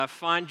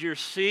Find your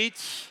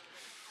seats.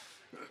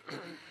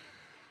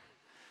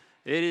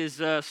 It is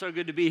so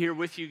good to be here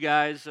with you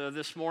guys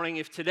this morning.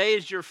 If today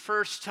is your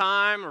first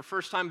time or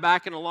first time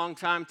back in a long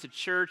time to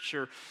church,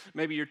 or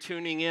maybe you're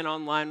tuning in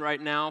online right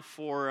now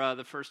for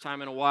the first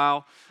time in a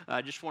while,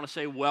 I just want to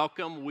say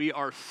welcome. We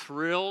are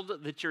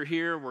thrilled that you're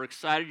here. We're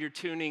excited you're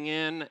tuning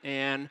in.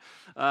 And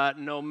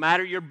no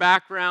matter your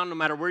background, no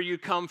matter where you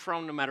come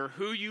from, no matter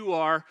who you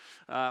are,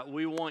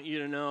 we want you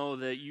to know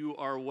that you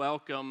are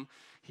welcome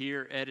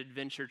here at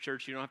Adventure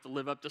Church. You don't have to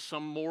live up to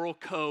some moral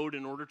code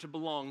in order to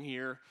belong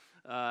here.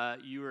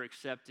 You are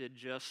accepted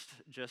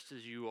just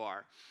as you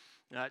are.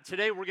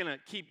 Today we're going to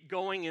keep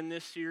going in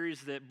this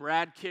series that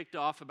Brad kicked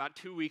off about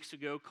 2 weeks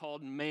ago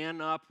called Man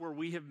Up, where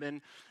we have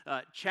been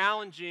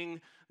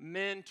challenging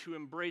men to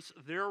embrace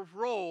their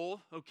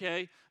role,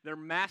 their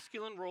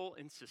masculine role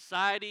in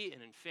society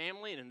and in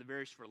family and in the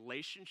various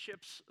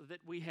relationships that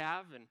we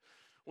have. And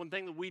one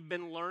thing that we've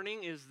been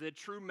learning is that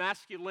true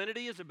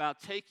masculinity is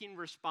about taking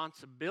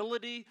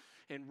responsibility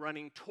and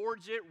running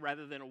towards it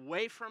rather than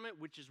away from it,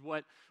 which is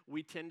what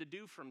we tend to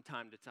do from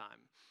time to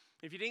time.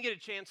 If you didn't get a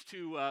chance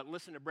to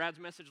listen to Brad's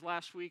message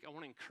last week, I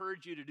want to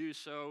encourage you to do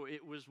so.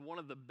 It was one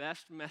of the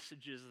best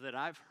messages that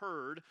I've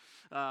heard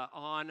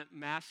on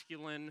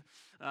masculinity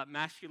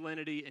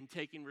and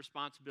taking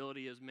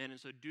responsibility as men. And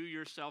so do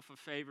yourself a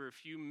favor.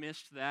 If you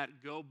missed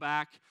that, go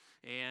back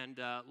and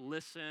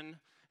listen.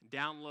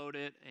 Download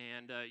it,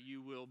 and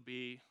you will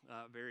be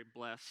very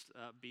blessed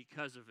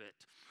because of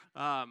it.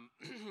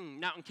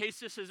 Now, in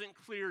case this isn't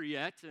clear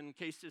yet, in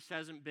case this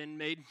hasn't been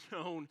made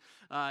known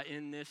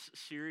in this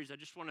series, I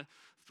just want to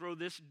throw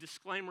this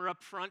disclaimer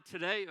up front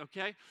today,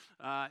 okay?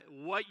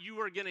 What you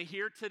are going to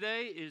hear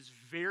today is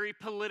very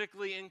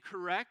politically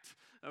incorrect,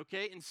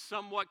 okay, and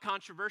somewhat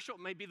controversial.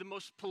 It may be the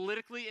most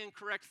politically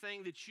incorrect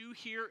thing that you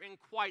hear in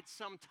quite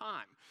some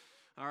time,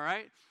 all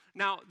right?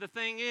 Now, the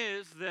thing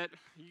is that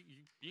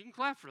you can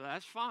clap for that.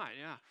 That's fine,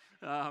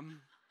 yeah.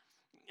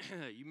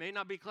 You may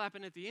not be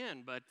clapping at the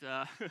end, but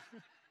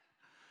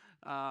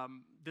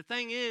the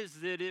thing is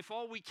that if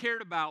all we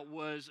cared about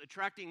was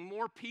attracting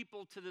more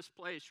people to this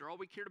place, or all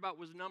we cared about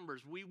was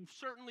numbers, we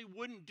certainly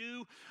wouldn't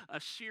do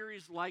a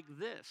series like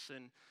this.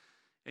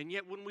 And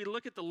yet, when we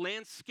look at the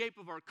landscape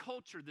of our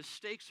culture, the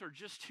stakes are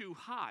just too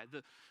high.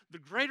 The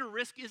greater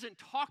risk isn't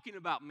talking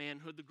about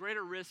manhood. The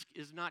greater risk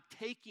is not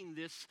taking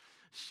this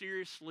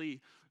seriously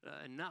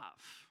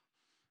enough.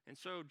 And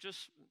so,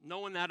 just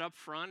knowing that up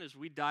front as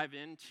we dive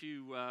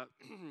into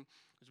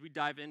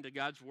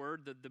God's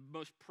Word, the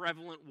most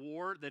prevalent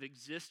war that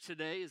exists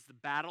today is the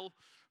battle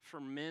for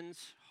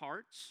men's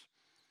hearts.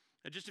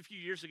 Just a few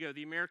years ago,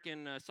 the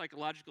American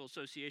Psychological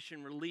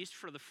Association released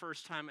for the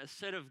first time a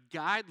set of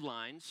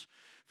guidelines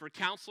for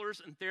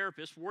counselors and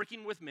therapists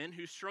working with men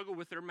who struggle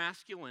with their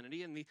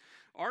masculinity. And the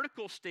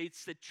article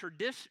states that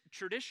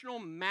traditional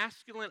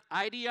masculine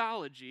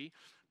ideology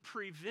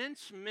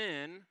prevents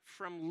men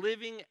from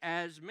living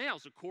as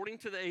males. According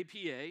to the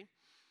APA,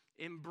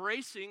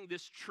 embracing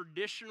this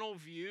traditional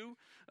view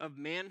of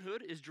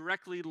manhood is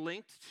directly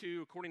linked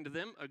to, according to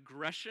them,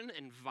 aggression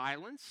and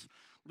violence,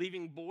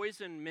 leaving boys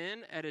and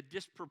men at a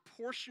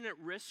disproportionate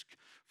risk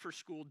for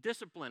school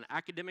discipline,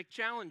 academic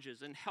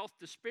challenges, and health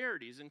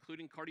disparities,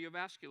 including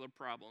cardiovascular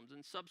problems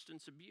and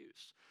substance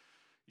abuse.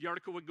 The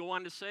article would go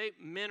on to say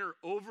men are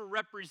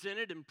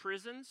overrepresented in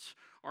prisons,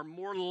 are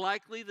more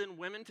likely than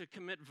women to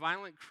commit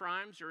violent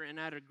crimes, or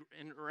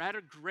are at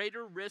a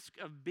greater risk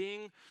of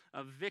being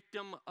a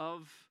victim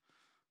of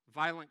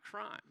violent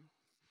crime.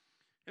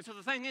 And so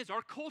the thing is,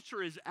 our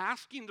culture is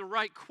asking the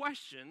right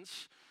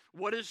questions.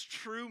 What does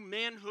true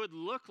manhood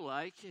look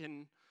like?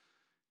 And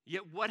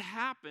yet what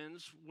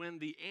happens when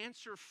the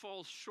answer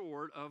falls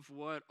short of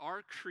what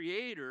our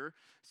Creator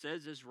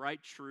says is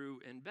right, true,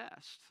 and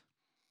best?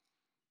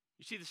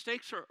 You see, the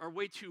stakes are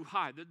way too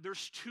high.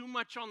 There's too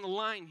much on the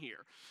line here.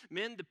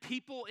 Men, the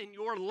people in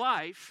your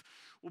life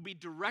will be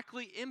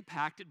directly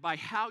impacted by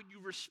how you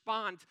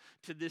respond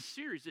to this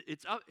series.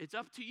 It's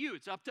up to you.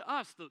 It's up to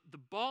us. The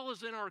ball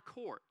is in our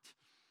court.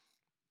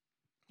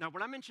 Now,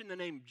 when I mention the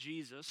name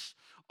Jesus,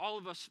 all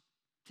of us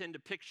tend to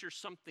picture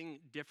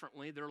something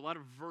differently. There are a lot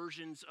of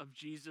versions of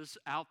Jesus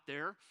out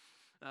there.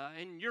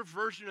 And your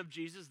version of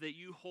Jesus that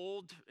you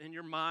hold in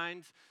your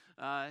mind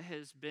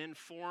has been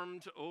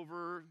formed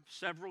over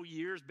several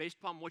years based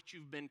upon what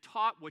you've been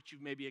taught, what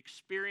you've maybe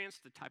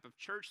experienced, the type of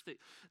church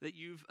that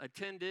you've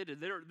attended. And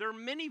there are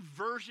many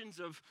versions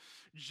of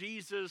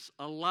Jesus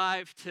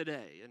alive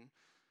today. And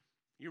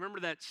you remember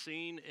that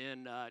scene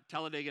in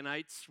Talladega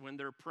Nights when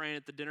they're praying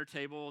at the dinner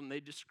table and they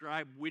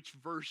describe which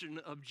version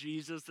of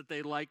Jesus that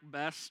they like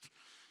best?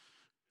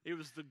 It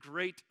was the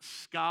great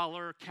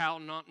scholar Cal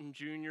Naughton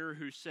Jr.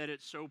 who said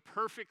it so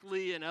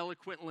perfectly and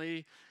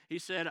eloquently. He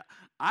said,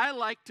 I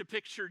like to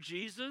picture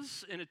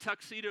Jesus in a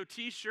tuxedo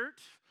t-shirt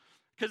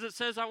because it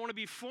says I want to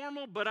be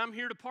formal, but I'm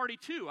here to party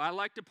too. I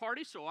like to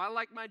party, so I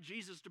like my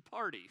Jesus to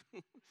party.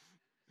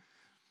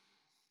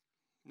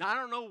 Now, I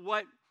don't know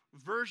what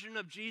version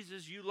of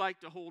Jesus you like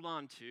to hold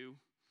on to,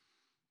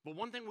 but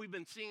one thing we've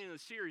been seeing in the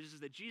series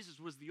is that Jesus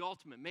was the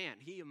ultimate man.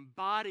 He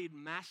embodied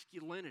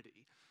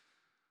masculinity.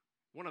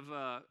 One of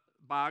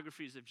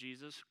biographies of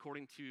Jesus,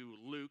 according to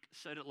Luke,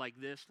 said it like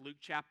this. Luke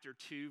chapter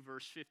 2,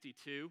 verse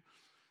 52.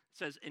 It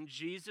says, "And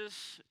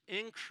Jesus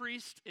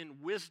increased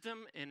in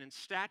wisdom and in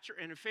stature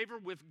and in favor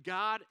with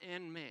God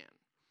and man."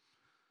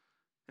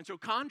 And so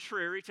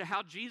contrary to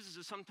how Jesus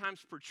is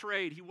sometimes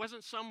portrayed, he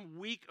wasn't some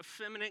weak,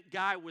 effeminate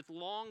guy with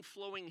long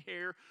flowing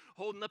hair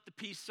holding up the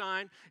peace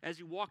sign as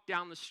he walked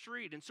down the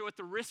street. And so at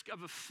the risk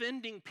of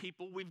offending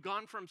people, we've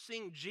gone from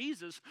seeing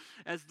Jesus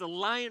as the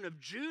Lion of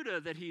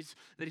Judah that he's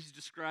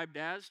described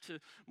as,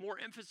 to more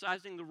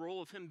emphasizing the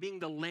role of him being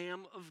the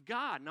Lamb of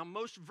God. Now,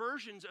 most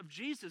versions of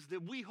Jesus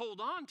that we hold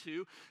on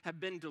to have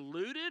been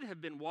diluted,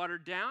 have been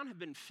watered down, have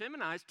been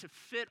feminized to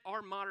fit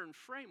our modern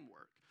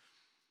framework.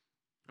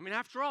 I mean,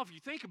 after all, if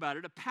you think about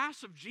it, a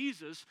passive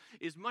Jesus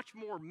is much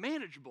more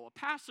manageable. A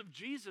passive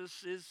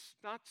Jesus is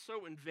not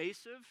so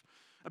invasive.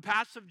 A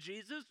passive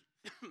Jesus,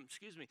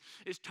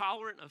 is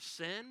tolerant of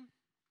sin.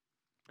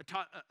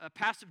 A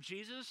passive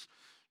Jesus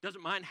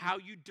doesn't mind how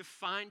you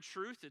define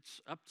truth. It's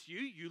up to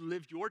you. You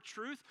live your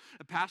truth.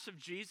 A passive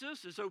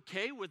Jesus is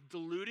okay with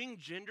diluting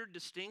gender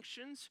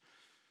distinctions.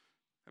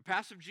 A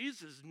passive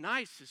Jesus is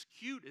nice, is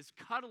cute, is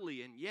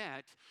cuddly, and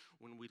yet,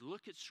 when we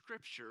look at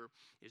Scripture,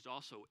 is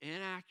also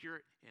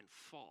inaccurate and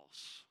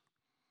false.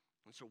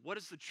 And so what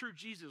does the true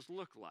Jesus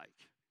look like?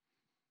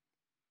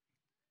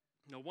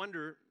 No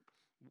wonder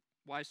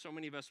why so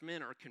many of us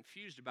men are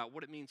confused about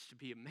what it means to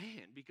be a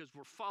man, because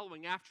we're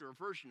following after a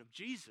version of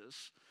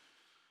Jesus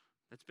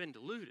that's been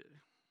diluted.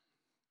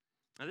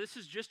 Now, this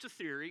is just a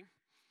theory,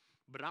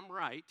 but I'm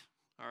right,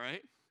 all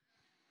right?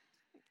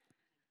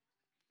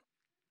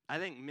 I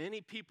think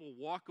many people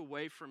walk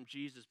away from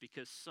Jesus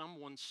because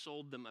someone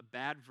sold them a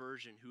bad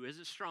version who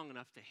isn't strong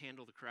enough to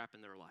handle the crap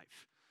in their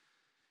life.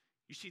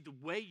 You see, the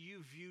way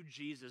you view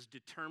Jesus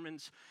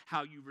determines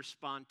how you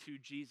respond to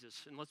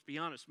Jesus. And let's be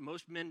honest,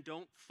 most men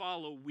don't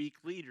follow weak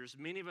leaders.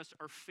 Many of us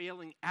are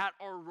failing at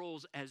our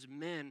roles as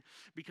men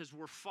because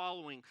we're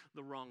following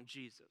the wrong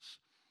Jesus.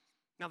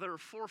 Now, there are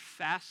 4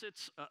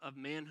 facets of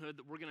manhood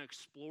that we're going to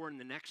explore in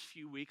the next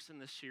few weeks in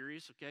this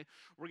series, okay?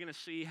 We're going to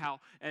see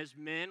how, as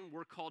men,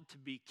 we're called to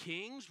be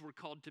kings, we're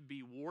called to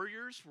be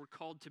warriors, we're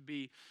called to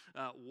be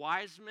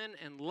wise men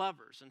and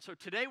lovers. And so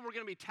today we're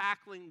going to be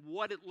tackling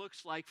what it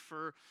looks like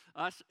for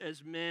us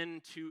as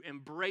men to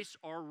embrace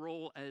our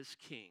role as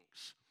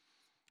kings.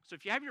 So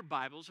if you have your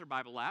Bibles or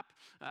Bible app,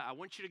 I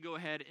want you to go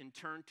ahead and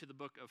turn to the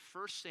book of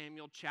 1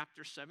 Samuel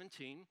chapter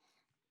 17.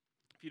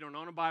 If you don't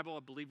own a Bible, I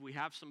believe we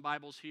have some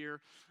Bibles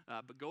here,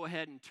 but go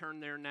ahead and turn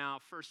there now.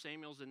 1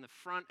 Samuel's in the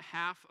front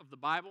half of the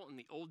Bible in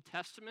the Old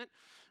Testament,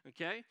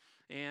 okay?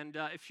 And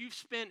if you've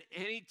spent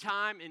any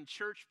time in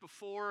church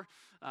before,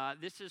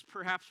 this is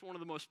perhaps one of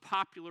the most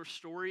popular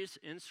stories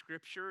in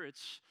Scripture.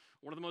 It's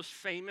one of the most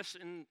famous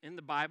in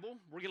the Bible.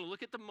 We're going to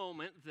look at the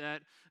moment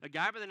that a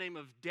guy by the name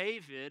of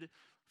David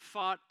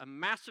fought a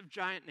massive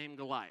giant named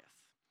Goliath.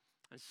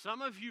 And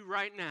some of you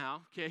right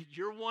now, okay,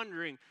 you're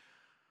wondering,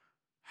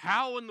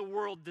 how in the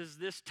world does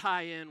this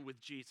tie in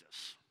with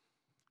Jesus?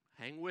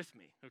 Hang with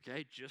me,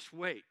 okay? Just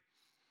wait.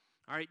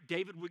 All right,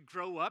 David would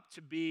grow up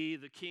to be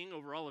the king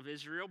over all of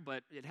Israel,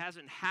 but it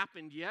hasn't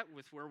happened yet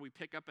with where we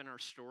pick up in our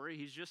story.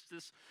 He's just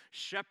this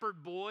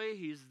shepherd boy.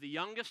 He's the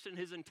youngest in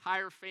his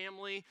entire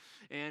family,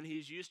 and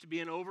he's used to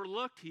being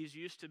overlooked. He's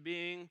used to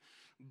being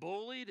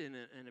bullied and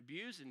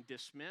abused and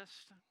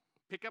dismissed.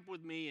 Pick up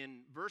with me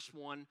in verse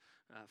 1,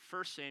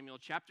 1 Samuel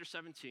chapter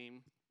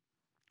 17.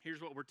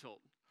 Here's what we're told.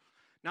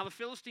 Now the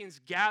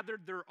Philistines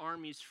gathered their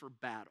armies for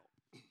battle.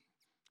 And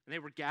they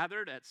were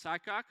gathered at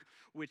Sycach,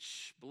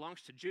 which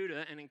belongs to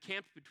Judah, and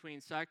encamped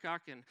between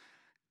Sycach and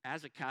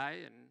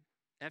Azekah and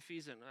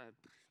Ephes. And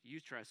you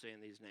try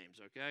saying these names,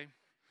 okay?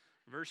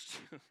 Verse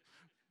 2.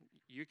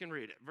 You can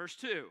read it. Verse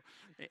 2.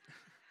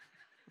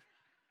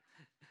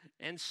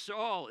 And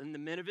Saul and the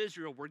men of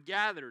Israel were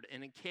gathered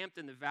and encamped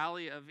in the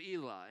valley of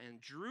Elah and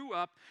drew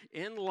up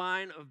in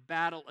line of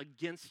battle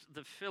against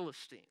the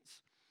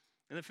Philistines.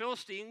 And the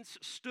Philistines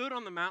stood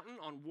on the mountain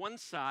on one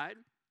side,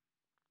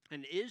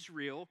 and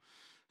Israel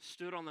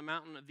stood on the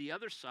mountain of the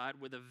other side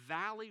with a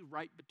valley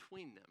right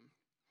between them.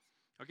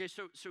 Okay,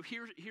 so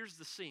here's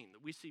the scene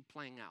that we see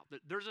playing out.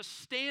 There's a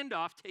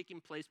standoff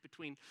taking place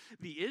between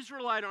the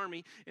Israelite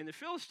army and the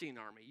Philistine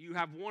army. You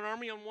have one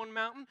army on one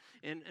mountain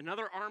and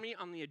another army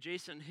on the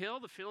adjacent hill.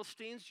 The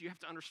Philistines, you have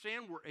to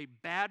understand, were a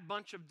bad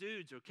bunch of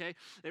dudes, okay?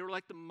 They were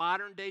like the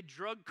modern-day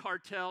drug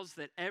cartels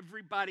that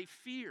everybody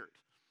feared.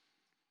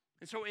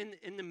 And so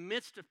in the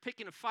midst of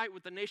picking a fight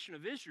with the nation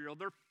of Israel,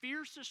 their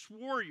fiercest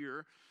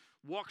warrior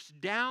walks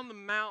down the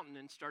mountain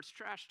and starts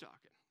trash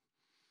talking.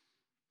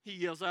 He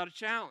yells out a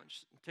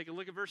challenge. Take a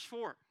look at verse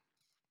 4.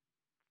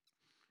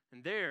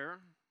 And there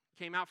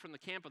came out from the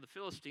camp of the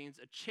Philistines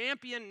a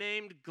champion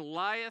named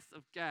Goliath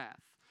of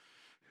Gath,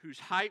 whose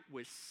height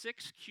was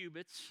 6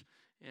 cubits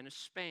and a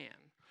span.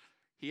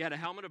 He had a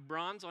helmet of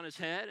bronze on his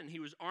head, and he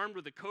was armed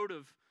with a coat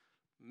of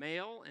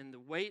mail, and the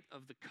weight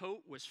of the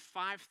coat was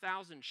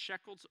 5,000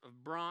 shekels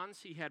of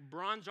bronze. He had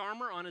bronze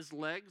armor on his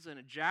legs and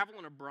a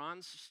javelin of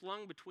bronze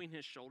slung between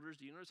his shoulders.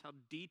 Do you notice how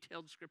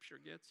detailed Scripture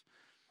gets?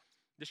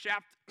 The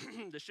shaft,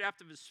 the shaft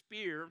of his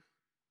spear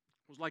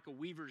was like a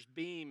weaver's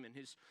beam, and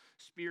his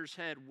spear's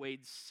head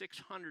weighed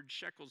 600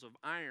 shekels of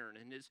iron,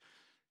 and his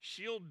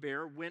shield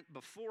bearer went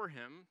before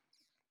him.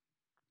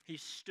 He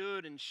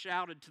stood and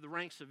shouted to the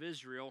ranks of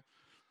Israel,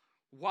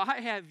 "Why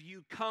have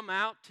you come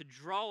out to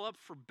draw up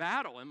for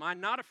battle? Am I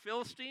not a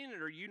Philistine,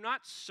 and are you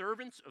not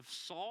servants of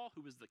Saul,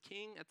 who was the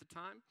king at the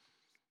time?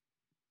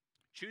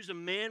 Choose a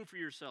man for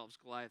yourselves,"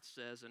 Goliath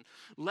says, "and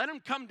let him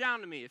come down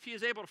to me. If he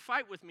is able to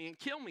fight with me and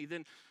kill me,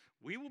 then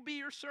we will be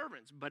your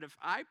servants. But if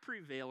I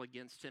prevail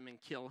against him and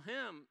kill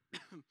him,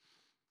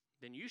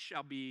 then you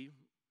shall be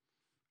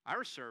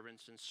our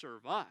servants and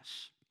serve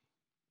us."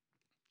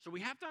 So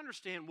we have to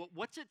understand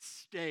what's at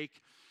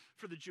stake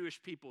for the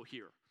Jewish people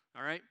here,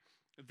 all right?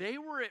 They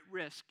were at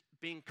risk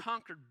being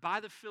conquered by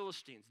the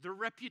Philistines. Their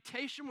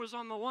reputation was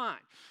on the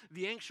line.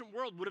 The ancient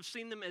world would have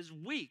seen them as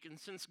weak, and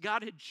since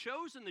God had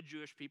chosen the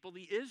Jewish people,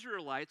 the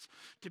Israelites,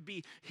 to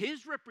be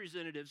his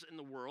representatives in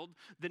the world,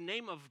 the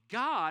name of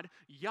God,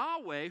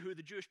 Yahweh, who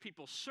the Jewish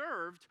people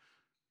served,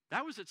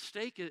 that was at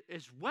stake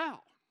as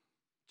well.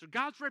 So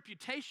God's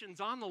reputation's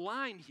on the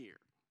line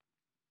here.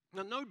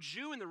 Now, no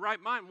Jew in the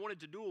right mind wanted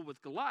to duel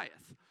with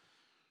Goliath.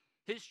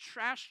 His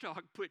trash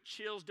talk put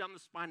chills down the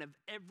spine of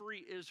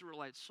every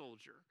Israelite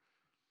soldier.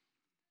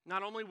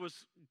 Not only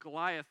was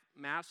Goliath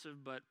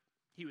massive, but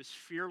he was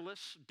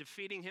fearless.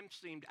 Defeating him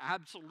seemed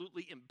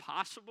absolutely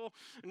impossible.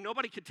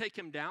 Nobody could take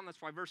him down.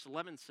 That's why verse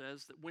 11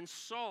 says that when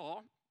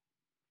Saul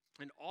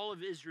and all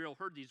of Israel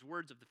heard these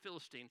words of the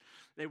Philistine,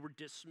 they were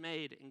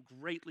dismayed and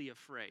greatly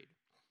afraid.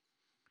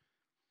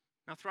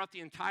 Now, throughout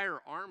the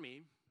entire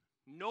army,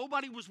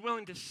 nobody was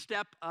willing to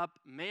step up,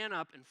 man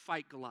up, and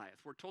fight Goliath.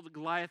 We're told that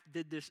Goliath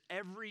did this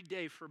every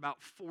day for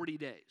about 40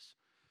 days.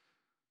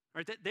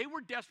 Right? They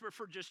were desperate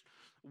for just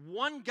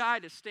one guy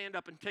to stand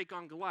up and take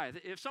on Goliath.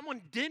 If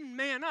someone didn't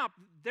man up,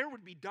 there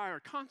would be dire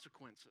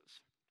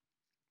consequences.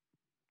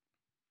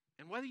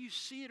 And whether you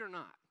see it or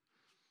not,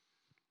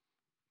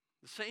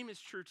 the same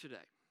is true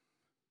today.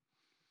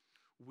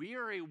 We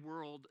are a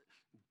world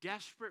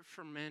desperate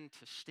for men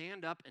to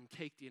stand up and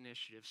take the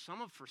initiative.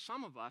 For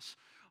some of us,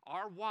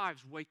 our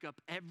wives wake up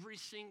every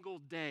single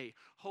day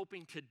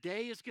hoping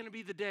today is going to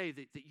be the day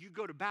that you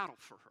go to battle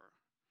for her.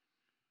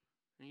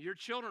 And your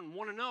children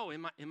want to know,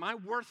 am I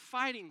worth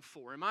fighting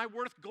for? Am I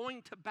worth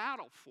going to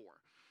battle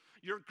for?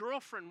 Your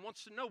girlfriend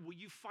wants to know, will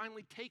you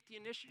finally take the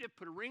initiative,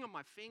 put a ring on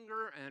my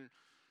finger, and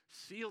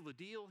seal the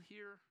deal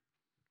here?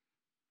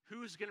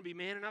 Who is going to be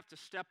man enough to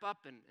step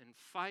up and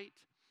fight?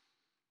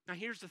 Now,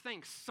 here's the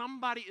thing.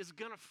 Somebody is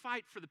going to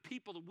fight for the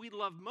people that we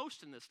love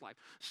most in this life.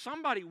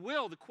 Somebody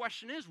will. The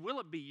question is,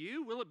 will it be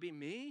you? Will it be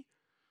me?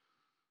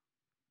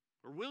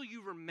 Or will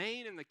you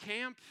remain in the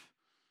camp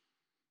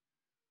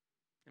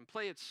and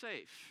play it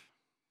safe?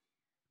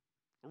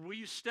 Or will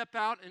you step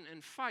out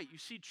and fight? You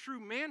see, true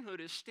manhood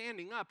is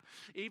standing up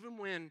even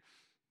when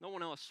no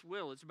one else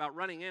will. It's about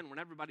running in when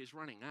everybody's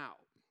running out.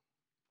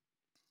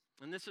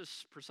 And this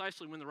is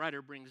precisely when the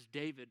writer brings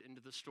David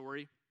into the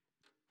story.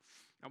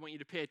 I want you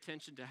to pay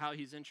attention to how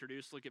he's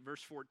introduced. Look at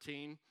verse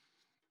 14.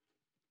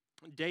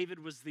 David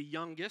was the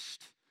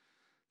youngest.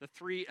 The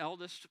three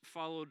eldest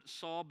followed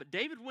Saul, but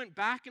David went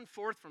back and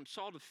forth from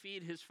Saul to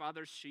feed his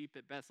father's sheep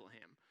at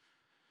Bethlehem.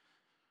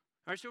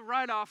 All right, so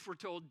right off we're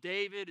told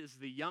David is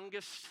the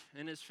youngest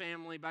in his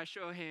family. By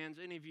show of hands,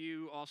 any of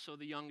you also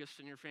the youngest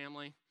in your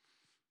family?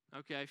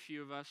 Okay, a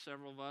few of us,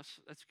 several of us.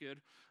 That's good.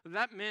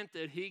 That meant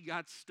that he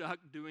got stuck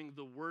doing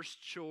the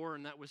worst chore,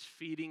 and that was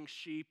feeding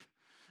sheep.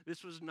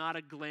 This was not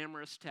a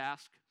glamorous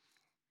task.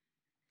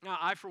 Now,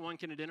 I, for one,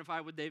 can identify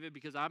with David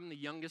because I'm the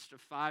youngest of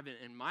five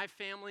in my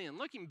family. And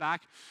looking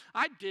back,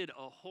 I did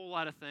a whole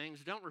lot of things.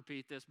 Don't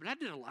repeat this, but I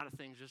did a lot of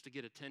things just to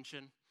get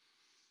attention.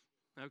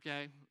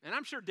 Okay? And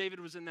I'm sure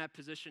David was in that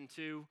position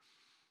too.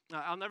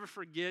 I'll never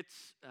forget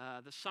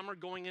the summer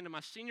going into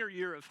my senior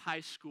year of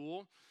high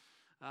school.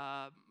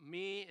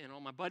 Me and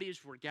all my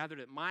buddies were gathered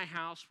at my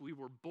house. We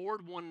were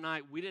bored one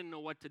night. We didn't know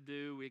what to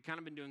do. We had kind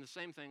of been doing the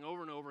same thing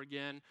over and over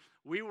again.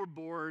 We were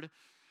bored.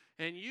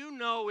 And you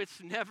know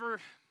it's never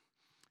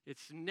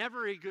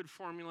a good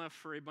formula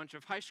for a bunch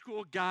of high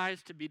school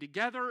guys to be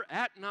together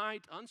at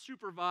night,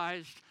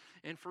 unsupervised,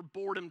 and for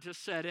boredom to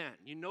set in.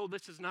 You know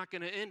this is not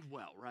going to end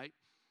well, right?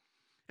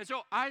 And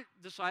so I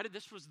decided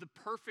this was the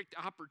perfect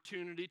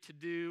opportunity to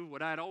do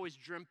what I'd always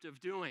dreamt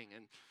of doing,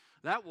 and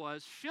that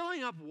was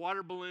filling up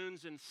water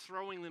balloons and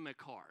throwing them at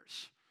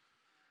cars.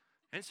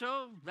 And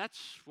so that's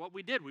what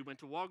we did. We went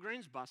to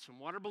Walgreens, bought some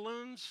water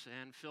balloons,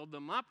 and filled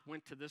them up,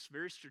 went to this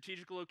very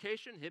strategic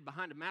location, hid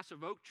behind a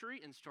massive oak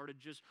tree, and started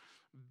just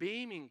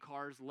beaming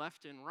cars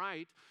left and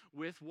right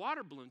with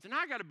water balloons. And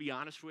I got to be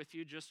honest with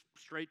you, just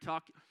straight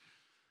talk,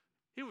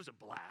 it was a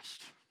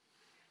blast.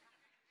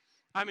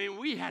 I mean,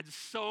 we had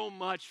so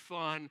much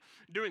fun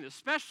doing this,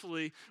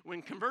 especially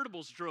when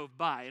convertibles drove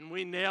by and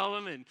we nailed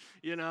them, and,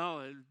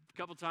 a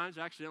couple times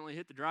accidentally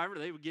hit the driver.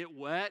 They would get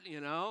wet,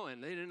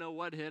 and they didn't know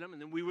what hit them,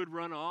 and then we would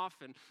run off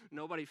and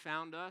nobody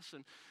found us.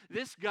 And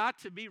this got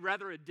to be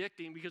rather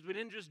addicting because we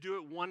didn't just do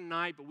it one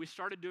night, but we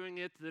started doing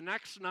it the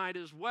next night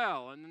as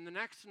well, and then the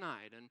next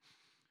night. And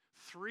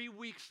 3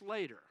 weeks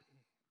later,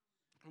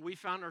 we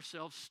found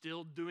ourselves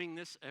still doing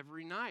this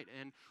every night.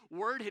 And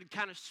word had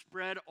kind of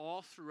spread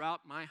all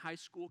throughout my high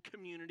school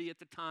community at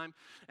the time.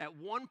 At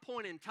one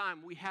point in time,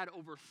 we had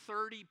over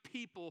 30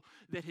 people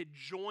that had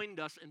joined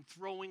us in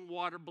throwing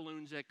water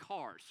balloons at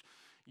cars.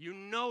 You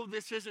know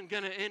this isn't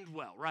going to end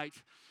well, right?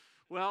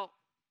 Well,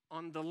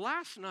 on the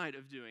last night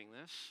of doing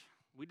this,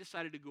 we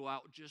decided to go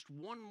out just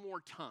one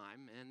more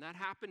time, and that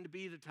happened to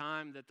be the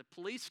time that the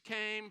police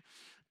came,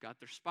 got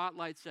their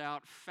spotlights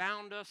out,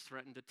 found us,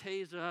 threatened to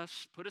tase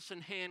us, put us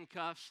in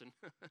handcuffs, and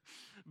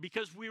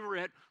because we were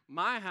at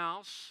my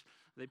house,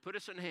 they put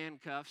us in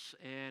handcuffs,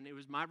 and it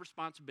was my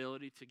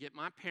responsibility to get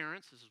my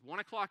parents. This is 1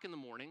 o'clock in the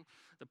morning.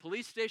 The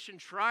police station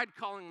tried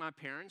calling my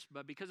parents,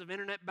 but because of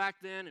internet back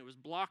then, it was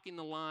blocking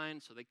the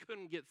line, so they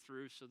couldn't get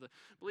through. So the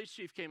police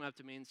chief came up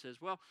to me and says,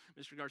 well,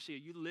 Mr. Garcia,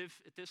 you live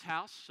at this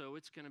house, so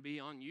it's going to be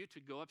on you to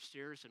go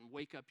upstairs and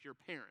wake up your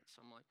parents.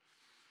 I'm like,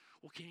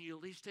 well, can you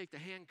at least take the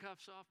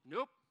handcuffs off?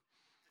 Nope.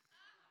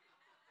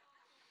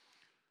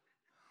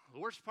 The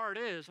worst part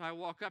is I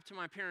walk up to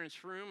my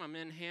parents' room. I'm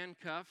in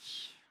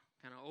handcuffs.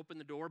 Kind of open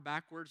the door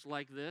backwards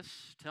like this,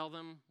 tell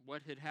them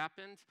what had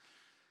happened.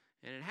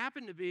 And it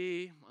happened to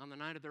be on the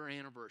night of their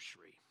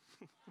anniversary.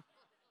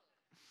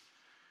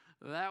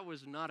 That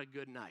was not a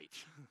good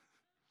night.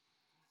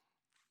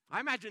 I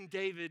imagine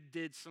David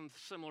did some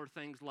similar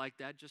things like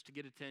that just to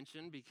get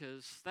attention,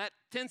 because that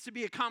tends to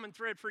be a common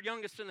thread for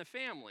youngest in the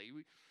family.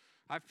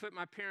 I've put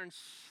my parents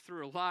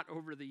through a lot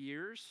over the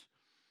years.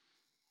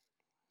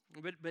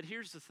 But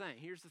here's the thing.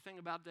 Here's the thing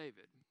about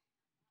David.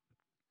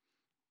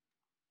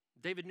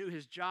 David knew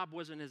his job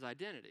wasn't his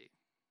identity.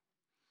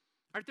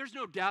 All right, there's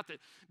no doubt that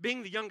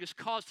being the youngest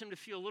caused him to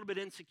feel a little bit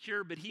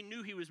insecure, but he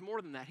knew he was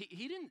more than that.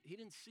 He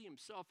didn't see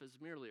himself as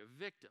merely a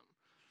victim.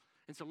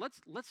 And so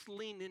let's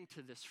lean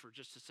into this for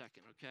just a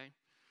second, okay?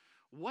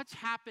 What's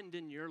happened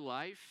in your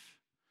life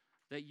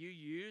that you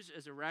use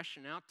as a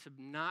rationale to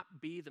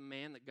not be the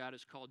man that God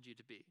has called you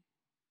to be?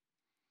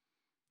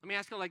 Let me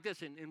ask it like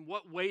this. In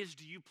what ways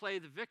do you play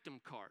the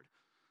victim card?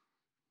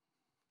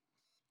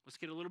 Let's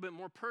get a little bit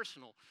more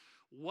personal.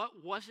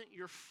 What wasn't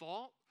your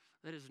fault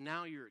that is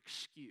now your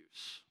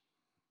excuse?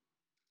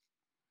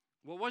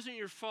 What wasn't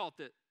your fault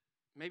that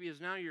maybe is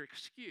now your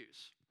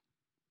excuse?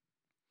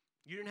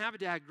 You didn't have a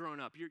dad growing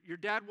up. Your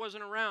dad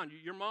wasn't around.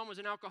 Your mom was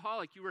an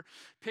alcoholic. You were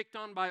picked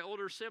on by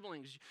older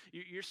siblings.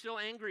 You're still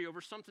angry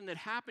over something that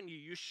happened to you.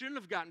 You shouldn't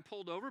have gotten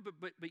pulled over,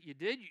 but you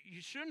did. You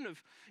shouldn't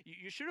have.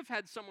 You should have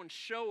had someone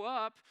show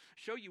up,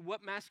 show you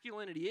what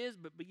masculinity is,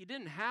 but you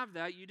didn't have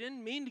that. You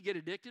didn't mean to get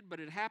addicted,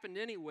 but it happened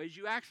anyways.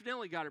 You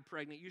accidentally got her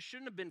pregnant. You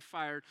shouldn't have been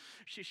fired.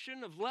 She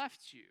shouldn't have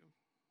left you.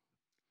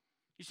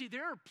 You see,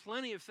 there are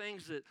plenty of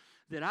things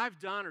that I've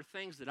done or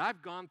things that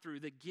I've gone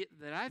through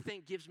that I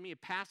think gives me a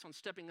pass on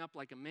stepping up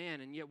like a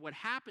man. And yet what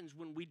happens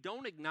when we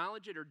don't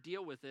acknowledge it or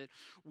deal with it,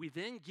 we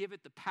then give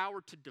it the power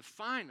to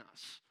define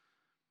us.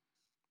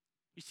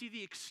 You see,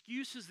 the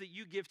excuses that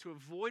you give to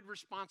avoid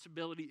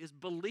responsibility is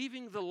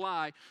believing the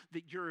lie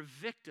that you're a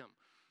victim.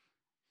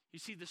 You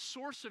see, the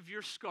source of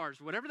your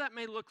scars, whatever that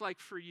may look like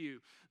for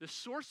you, the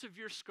source of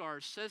your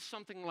scars says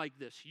something like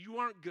this: you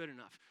aren't good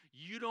enough.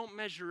 You don't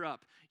measure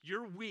up.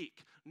 You're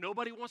weak.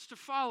 Nobody wants to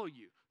follow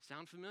you.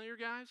 Sound familiar,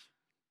 guys?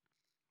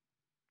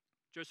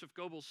 Joseph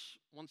Goebbels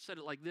once said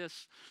it like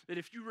this, that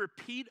if you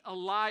repeat a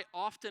lie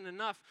often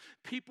enough,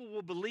 people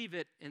will believe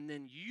it, and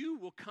then you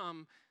will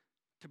come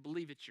to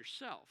believe it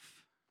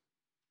yourself.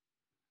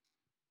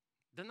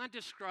 Doesn't that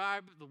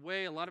describe the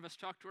way a lot of us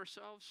talk to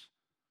ourselves?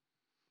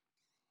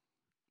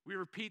 We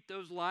repeat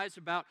those lies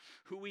about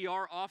who we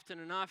are often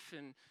enough,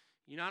 and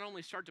you not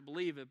only start to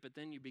believe it, but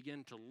then you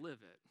begin to live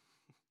it.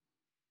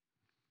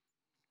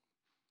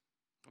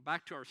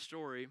 Back to our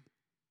story.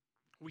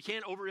 We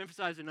can't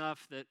overemphasize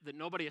enough that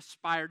nobody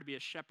aspired to be a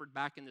shepherd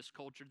back in this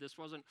culture. This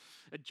wasn't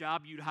a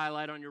job you'd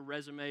highlight on your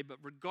resume, but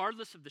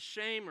regardless of the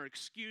shame or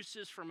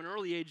excuses, from an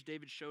early age,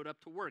 David showed up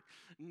to work.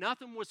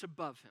 Nothing was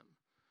above him.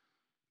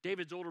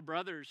 David's older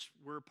brothers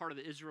were part of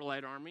the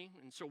Israelite army,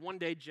 and so one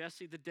day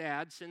Jesse, the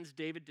dad, sends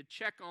David to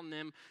check on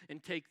them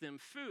and take them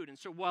food. And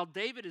so while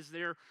David is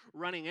there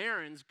running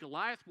errands,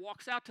 Goliath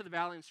walks out to the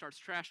valley and starts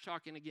trash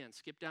talking again.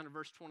 Skip down to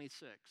verse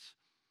 26.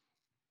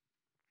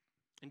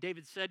 And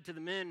David said to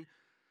the men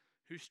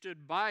who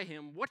stood by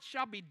him, "What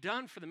shall be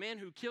done for the man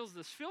who kills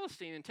this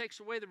Philistine and takes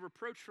away the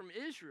reproach from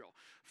Israel?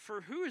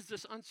 For who is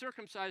this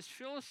uncircumcised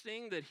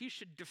Philistine that he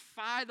should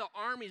defy the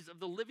armies of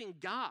the living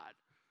God?"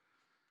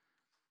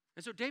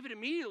 And so David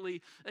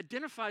immediately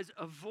identifies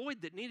a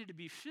void that needed to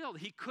be filled.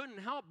 He couldn't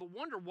help but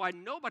wonder why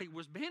nobody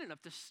was man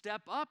enough to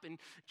step up and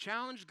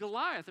challenge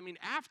Goliath. I mean,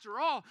 after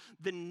all,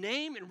 the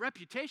name and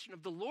reputation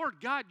of the Lord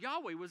God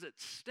Yahweh was at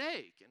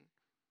stake. And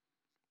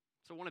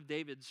so one of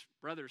David's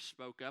brothers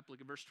spoke up.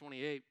 Look at verse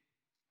 28.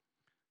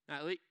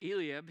 Now,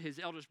 Eliab, his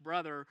eldest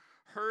brother,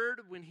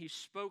 heard when he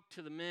spoke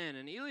to the men.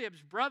 And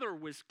Eliab's brother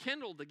was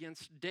kindled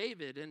against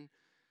David and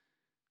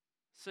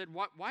said,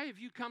 Why have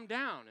you come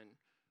down? And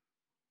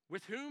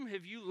With whom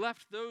have you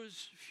left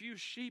those few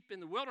sheep in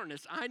the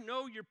wilderness? I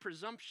know your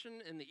presumption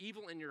and the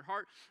evil in your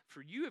heart,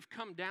 for you have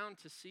come down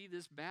to see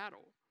this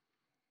battle.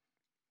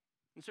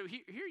 And so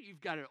here you've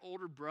got an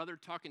older brother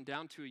talking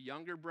down to a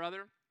younger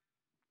brother.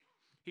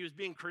 He was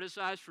being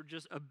criticized for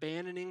just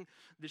abandoning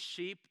the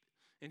sheep,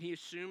 and he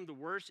assumed the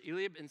worst.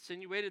 Eliab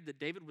insinuated that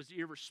David was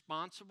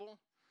irresponsible.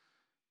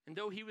 And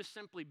though he was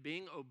simply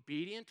being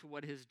obedient to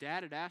what his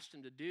dad had asked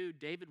him to do,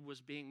 David was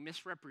being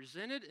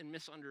misrepresented and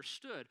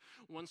misunderstood.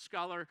 One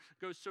scholar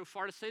goes so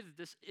far to say that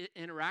this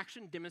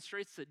interaction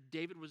demonstrates that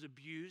David was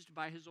abused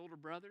by his older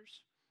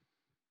brothers.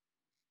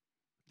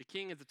 The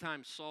king at the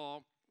time,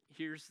 Saul,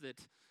 hears that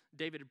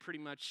David had pretty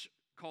much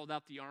called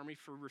out the army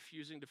for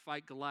refusing to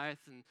fight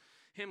Goliath, and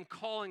him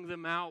calling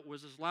them out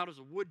was as loud as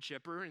a wood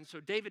chipper. And so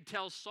David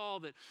tells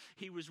Saul that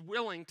he was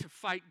willing to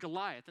fight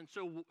Goliath. And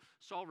so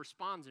Saul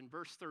responds in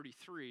verse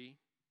 33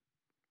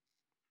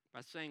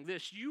 by saying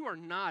this, "You are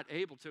not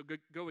able to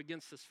go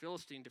against this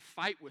Philistine to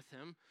fight with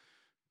him,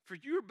 for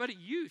you are but a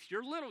youth.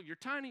 You're little, you're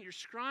tiny, you're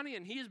scrawny,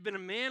 and he has been a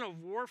man of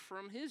war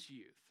from his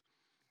youth."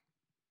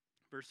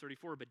 Verse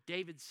 34, but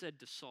David said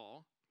to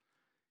Saul,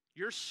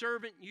 "Your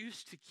servant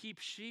used to keep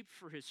sheep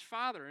for his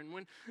father, and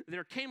when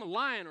there came a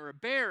lion or a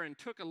bear and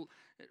took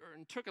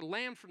a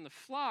lamb from the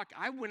flock,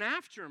 I went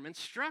after him and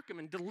struck him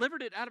and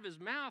delivered it out of his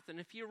mouth. And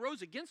if he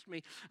arose against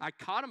me, I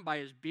caught him by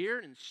his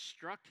beard and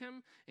struck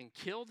him and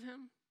killed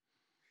him."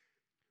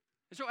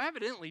 And so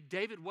evidently,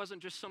 David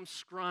wasn't just some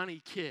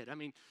scrawny kid. I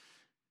mean,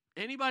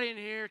 anybody in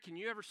here, can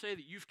you ever say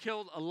that you've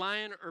killed a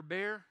lion or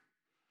bear?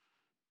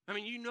 I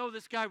mean, you know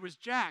this guy was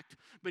jacked,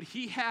 but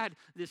he had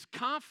this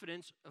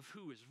confidence of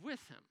who was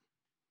with him.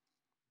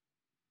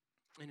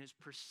 And it's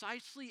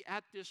precisely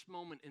at this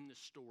moment in the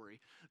story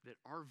that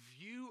our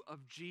view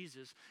of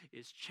Jesus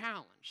is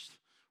challenged.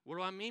 What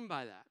do I mean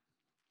by that?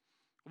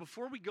 Well,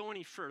 before we go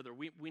any further,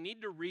 we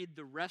need to read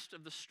the rest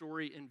of the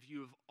story in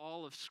view of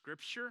all of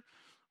Scripture.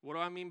 What do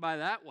I mean by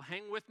that? Well,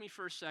 hang with me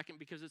for a second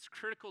because it's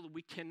critical that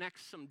we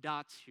connect some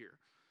dots here.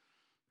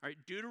 All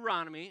right,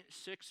 Deuteronomy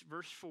 6,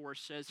 verse 4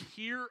 says,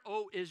 "Hear,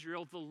 O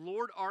Israel, the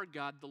Lord our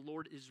God, the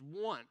Lord is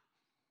one."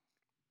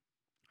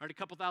 All right, a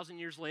couple thousand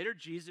years later,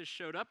 Jesus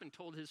showed up and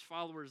told his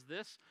followers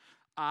this,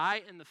 "I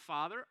and the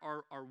Father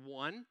are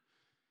one."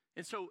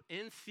 And so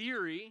in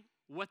theory,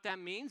 what that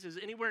means is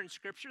anywhere in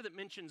Scripture that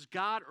mentions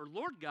God or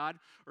Lord God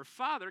or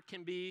Father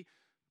can be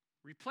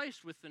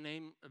replaced with the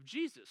name of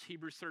Jesus.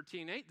 Hebrews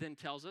 13:8 then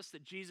tells us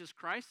that Jesus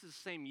Christ is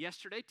the same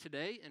yesterday,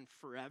 today, and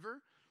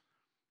forever.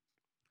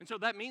 And so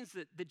that means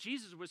that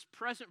Jesus was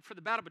present for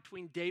the battle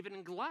between David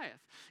and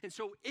Goliath. And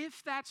so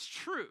if that's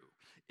true,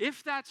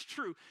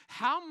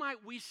 how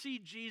might we see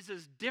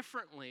Jesus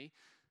differently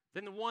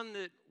than the one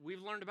that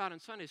we've learned about in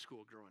Sunday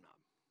school growing up?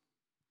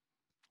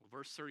 Well,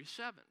 verse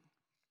 37.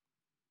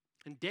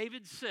 And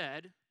David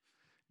said,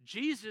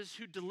 "Jesus,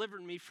 who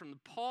delivered me from the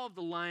paw of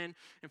the lion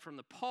and from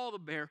the paw of the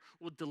bear,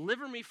 will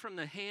deliver me from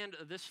the hand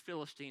of this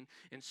Philistine."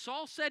 And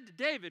Saul said to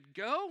David,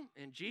 "Go,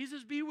 and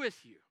Jesus be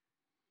with you."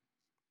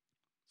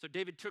 So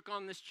David took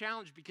on this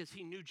challenge because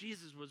he knew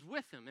Jesus was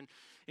with him.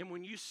 And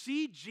when you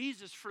see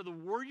Jesus for the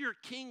warrior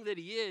king that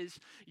he is,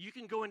 you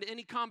can go into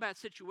any combat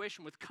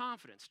situation with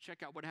confidence.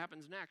 Check out what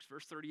happens next,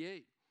 verse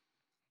 38.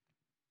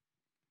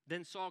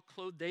 Then Saul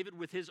clothed David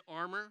with his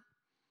armor.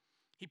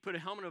 He put a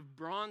helmet of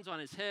bronze on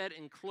his head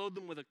and clothed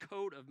him with a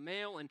coat of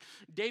mail. And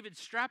David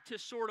strapped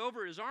his sword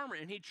over his armor,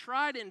 and he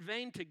tried in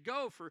vain to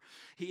go, for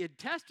he had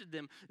tested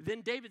them.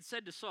 Then David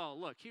said to Saul,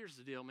 "Look, here's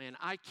the deal, man.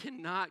 I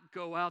cannot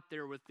go out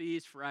there with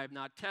these, for I have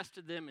not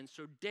tested them." And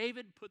so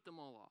David put them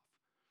all off.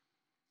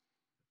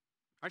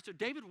 All right, so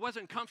David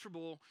wasn't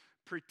comfortable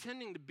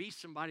pretending to be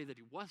somebody that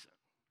he wasn't.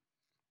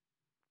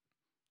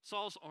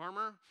 Saul's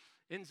armor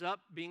ends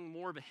up being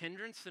more of a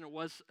hindrance than it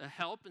was a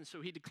help, and so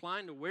he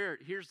declined to wear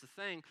it. Here's the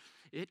thing.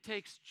 It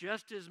takes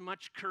just as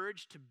much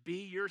courage to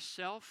be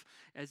yourself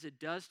as it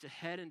does to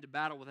head into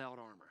battle without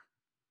armor.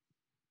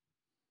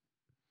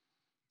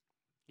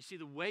 You see,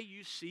 the way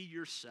you see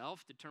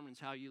yourself determines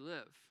how you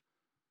live.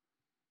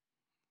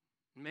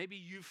 Maybe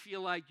you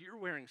feel like you're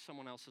wearing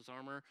someone else's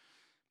armor,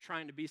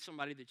 trying to be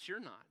somebody that you're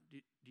not.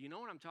 Do you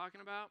know what I'm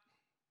talking about?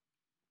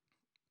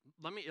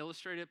 Let me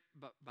illustrate it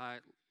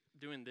by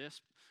doing this.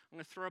 I'm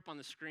going to throw up on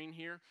the screen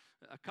here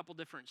a couple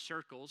different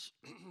circles.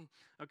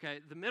 Okay,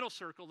 the middle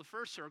circle, the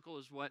first circle,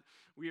 is what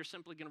we are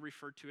simply going to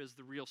refer to as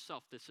the real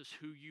self. This is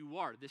who you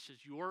are. This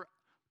is your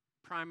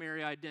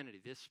primary identity.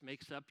 This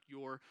makes up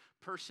your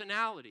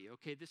personality.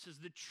 Okay, this is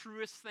the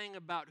truest thing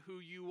about who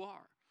you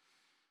are.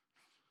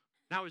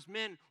 Now, as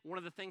men, one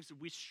of the things that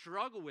we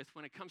struggle with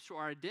when it comes to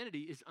our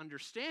identity is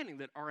understanding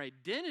that our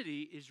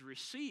identity is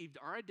received,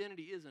 our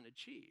identity isn't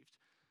achieved.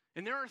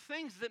 And there are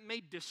things that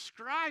may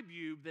describe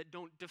you that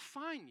don't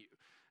define you.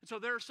 And so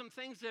there are some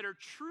things that are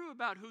true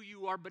about who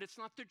you are, but it's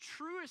not the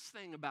truest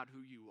thing about who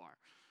you are.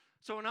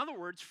 So in other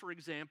words, for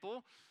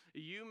example,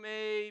 you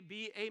may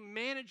be a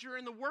manager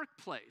in the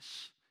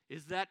workplace.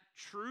 Is that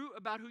true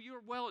about who you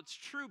are? Well, it's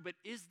true, but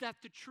is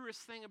that the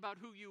truest thing about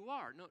who you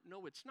are?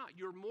 No, it's not.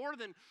 You're more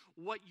than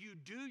what you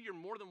do. You're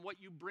more than what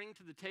you bring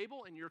to the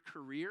table in your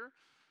career.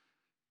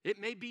 It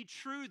may be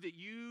true that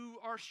you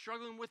are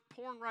struggling with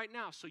porn right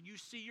now, so you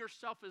see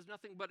yourself as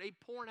nothing but a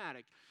porn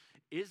addict.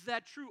 Is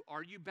that true?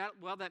 Are you bad?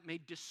 Well, that may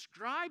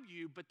describe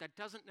you, but that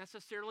doesn't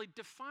necessarily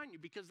define you,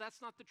 because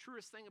that's not the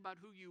truest thing about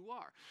who you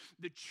are.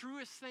 The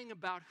truest thing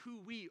about who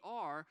we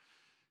are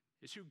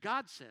is who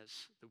God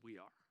says that we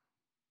are.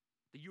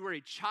 That you are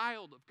a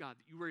child of God,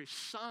 that you are a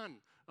son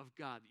of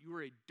God, that you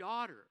are a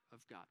daughter of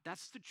God.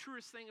 That's the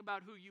truest thing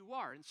about who you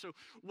are. And so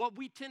what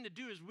we tend to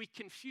do is we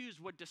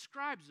confuse what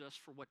describes us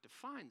for what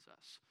defines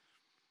us.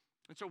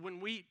 And so when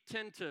we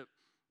tend to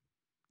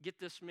get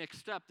this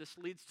mixed up, this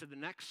leads to the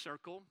next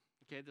circle.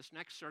 Okay, this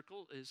next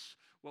circle is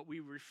what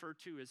we refer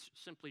to as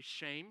simply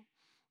shame.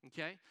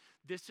 Okay,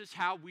 this is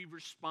how we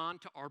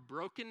respond to our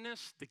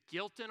brokenness, the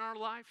guilt in our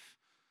life.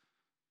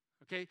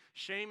 Okay,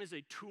 shame is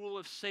a tool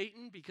of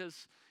Satan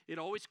because it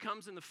always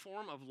comes in the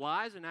form of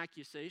lies and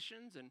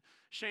accusations. And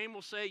shame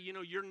will say,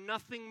 you're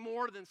nothing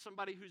more than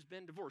somebody who's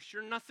been divorced.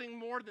 You're nothing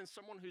more than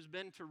someone who's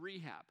been to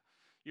rehab.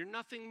 You're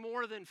nothing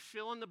more than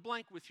fill in the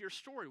blank with your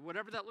story,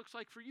 whatever that looks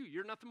like for you.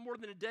 You're nothing more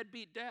than a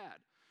deadbeat dad.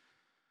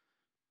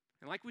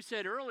 And like we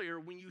said earlier,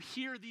 when you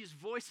hear these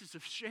voices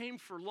of shame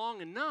for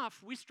long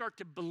enough, we start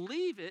to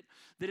believe it,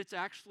 that it's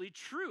actually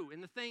true.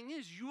 And the thing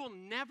is, you will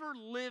never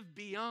live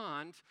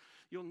beyond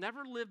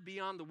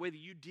the way that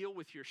you deal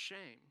with your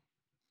shame.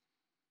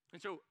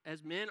 And so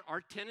as men,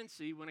 our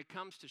tendency when it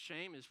comes to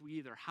shame is we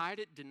either hide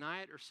it,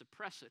 deny it, or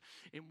suppress it.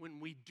 And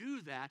when we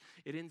do that,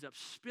 it ends up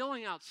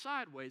spilling out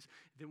sideways.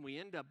 Then we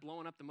end up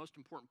blowing up the most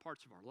important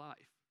parts of our life.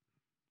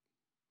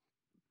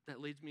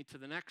 That leads me to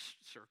the next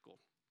circle.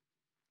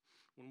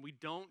 When we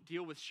don't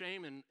deal with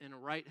shame in a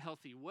right,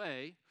 healthy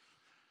way,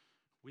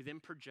 we then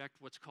project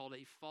what's called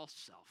a false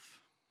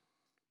self.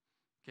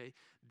 Okay,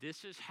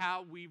 this is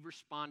how we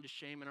respond to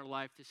shame in our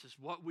life. This is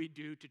what we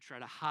do to try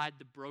to hide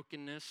the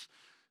brokenness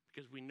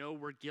because we know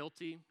we're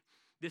guilty.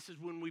 This is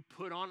when we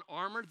put on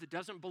armor that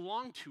doesn't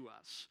belong to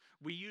us.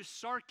 We use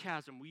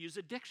sarcasm, we use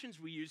addictions,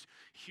 we use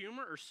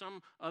humor or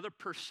some other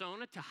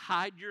persona to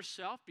hide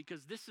yourself,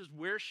 because this is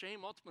where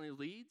shame ultimately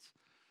leads.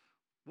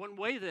 One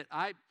way that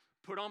I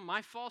put on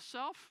my false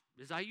self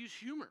is I use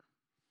humor.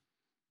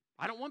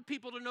 I don't want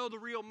people to know the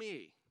real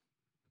me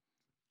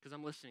because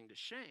I'm listening to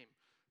shame.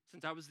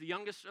 Since I was the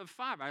youngest of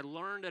 5, I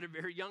learned at a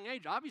very young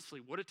age,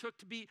 obviously, what it took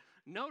to be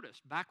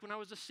noticed. Back when I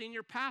was a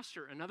senior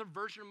pastor, another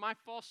version of my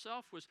false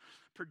self was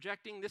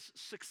projecting this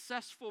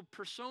successful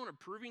persona,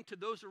 proving to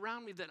those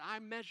around me that I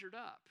measured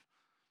up.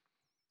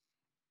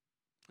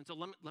 And so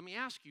let me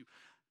ask you,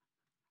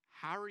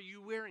 how are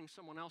you wearing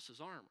someone else's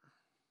armor?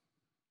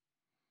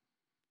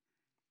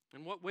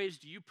 In what ways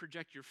do you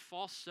project your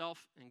false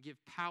self and give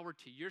power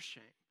to your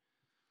shame?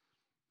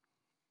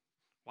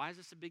 Why is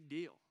this a big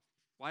deal?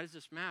 Why does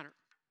this matter?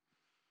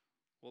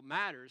 Well, it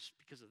matters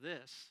because of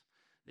this,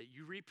 that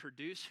you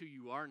reproduce who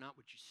you are, not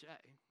what you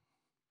say.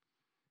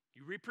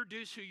 You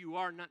reproduce who you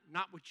are, not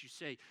what you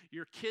say.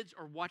 Your kids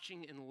are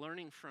watching and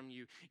learning from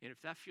you. And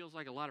if that feels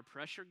like a lot of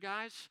pressure,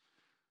 guys,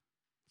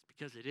 it's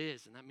because it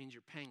is, and that means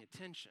you're paying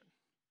attention.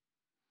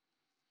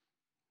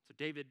 So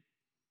David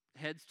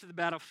heads to the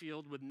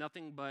battlefield with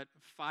nothing but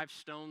 5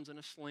 stones and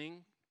a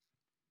sling.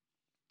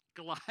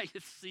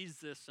 Goliath sees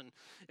this and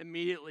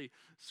immediately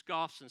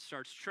scoffs and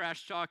starts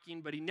trash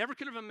talking, but he never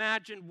could have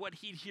imagined what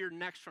he'd hear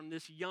next from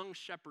this young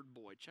shepherd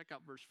boy. Check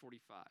out verse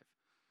 45.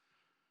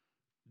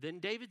 Then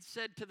David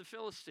said to the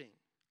Philistine,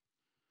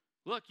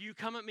 "Look, you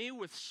come at me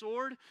with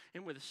sword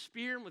and with a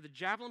spear and with a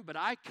javelin, but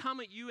I come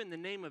at you in the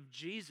name of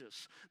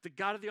Jesus, the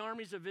God of the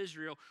armies of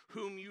Israel,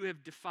 whom you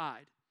have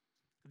defied.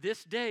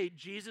 This day,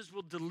 Jesus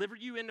will deliver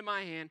you into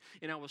my hand,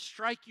 and I will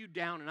strike you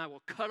down, and I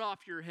will cut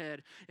off your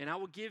head, and I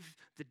will give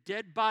the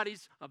dead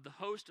bodies of the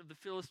host of the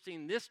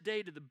Philistine this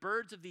day to the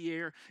birds of the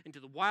air and to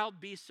the wild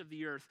beasts of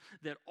the earth,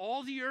 that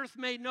all the earth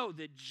may know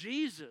that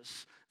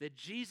Jesus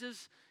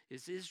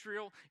is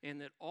Israel, and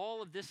that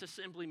all of this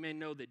assembly may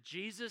know that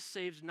Jesus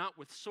saves not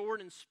with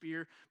sword and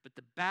spear, but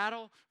the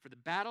battle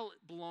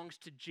belongs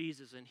to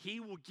Jesus, and he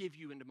will give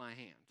you into my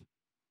hand."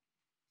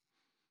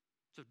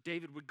 So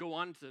David would go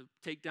on to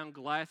take down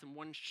Goliath in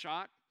one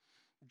shot.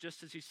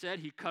 Just as he said,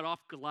 he cut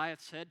off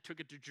Goliath's head,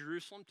 took it to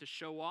Jerusalem to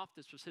show off.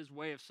 This was his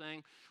way of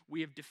saying, we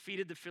have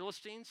defeated the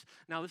Philistines.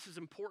 Now, this is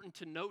important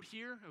to note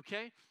here,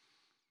 okay?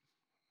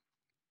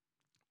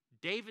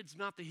 David's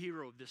not the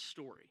hero of this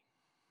story.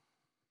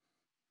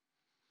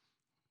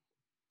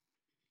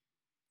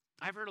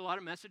 I've heard a lot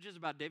of messages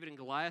about David and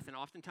Goliath, and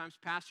oftentimes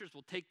pastors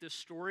will take this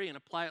story and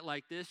apply it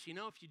like this.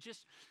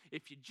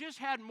 If you just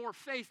had more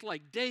faith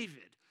like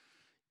David,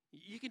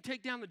 you can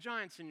take down the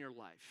giants in your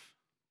life.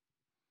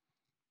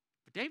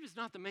 But David's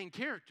not the main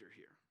character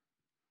here.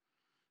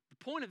 The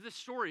point of this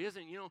story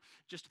isn't,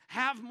 just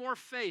have more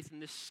faith,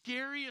 and the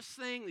scariest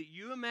thing that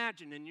you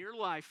imagine in your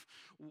life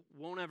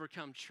won't ever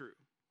come true.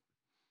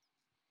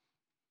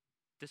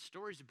 This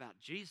story's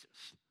about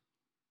Jesus.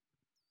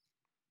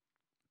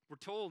 We're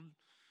told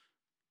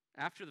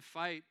after the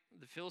fight,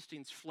 the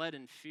Philistines fled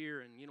in fear,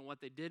 and you know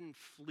what? They didn't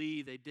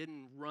flee, they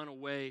didn't run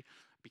away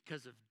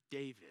because of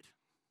David.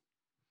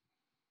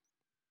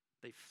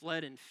 They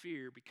fled in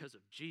fear because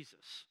of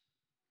Jesus.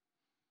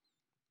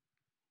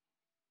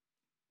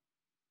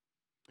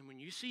 And when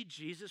you see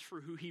Jesus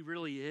for who he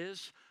really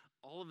is,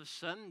 all of a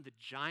sudden the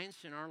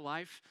giants in our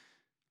life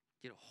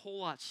get a whole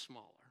lot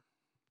smaller.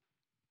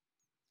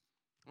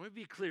 Let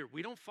me be clear.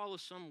 We don't follow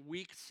some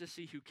weak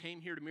sissy who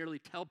came here to merely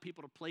tell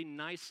people to play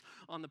nice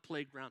on the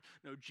playground.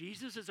 No,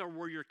 Jesus is our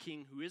warrior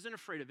king who isn't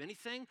afraid of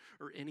anything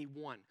or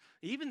anyone.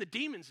 Even the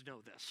demons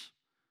know this.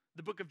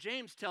 The book of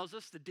James tells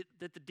us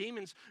that the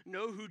demons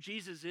know who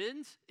Jesus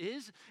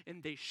is,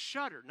 and they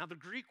shudder. Now, the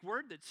Greek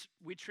word that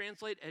we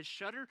translate as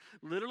shudder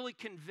literally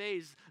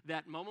conveys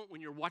that moment when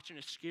you're watching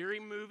a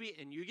scary movie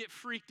and you get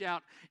freaked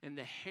out and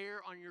the hair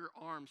on your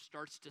arm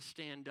starts to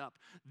stand up.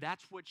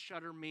 That's what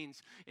shudder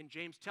means. And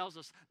James tells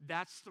us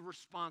that's the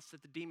response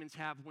that the demons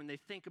have when they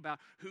think about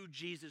who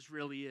Jesus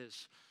really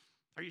is.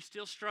 Are you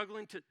still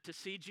struggling to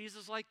see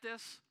Jesus like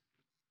this?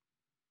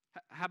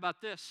 How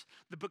about this?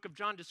 The book of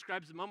John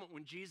describes the moment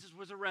when Jesus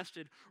was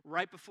arrested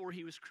right before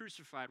he was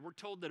crucified. We're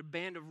told that a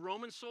band of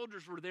Roman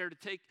soldiers were there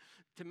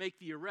to make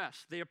the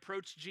arrest. They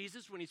approached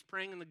Jesus when he's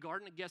praying in the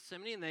Garden of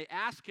Gethsemane, and they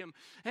ask him,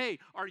 "Hey,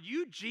 are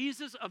you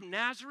Jesus of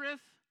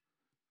Nazareth?"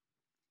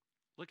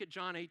 Look at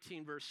John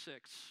 18, verse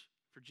 6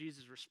 for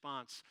Jesus'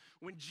 response.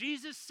 When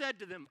Jesus said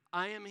to them,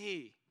 "I am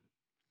he,"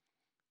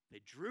 they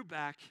drew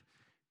back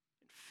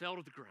and fell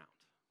to the ground.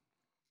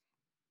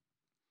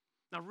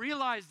 Now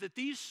realize that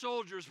these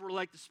soldiers were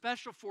like the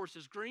special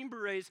forces, Green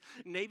Berets,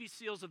 Navy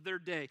SEALs of their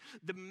day.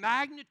 The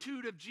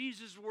magnitude of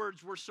Jesus'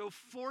 words were so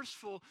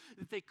forceful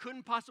that they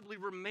couldn't possibly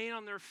remain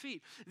on their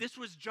feet. This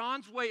was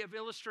John's way of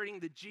illustrating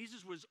that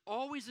Jesus was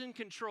always in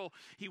control.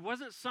 He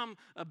wasn't some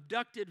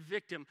abducted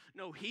victim.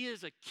 No, he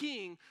is a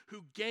king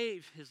who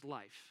gave his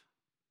life.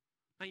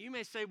 Now you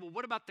may say, well,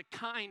 what about the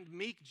kind,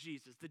 meek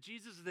Jesus? The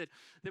Jesus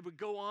that would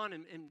go on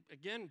and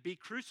again, be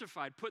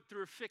crucified, put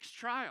through a fixed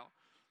trial.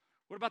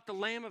 What about the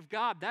Lamb of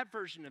God, that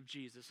version of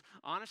Jesus?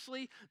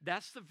 Honestly,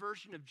 that's the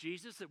version of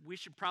Jesus that we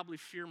should probably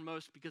fear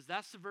most because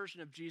that's the version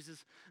of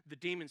Jesus the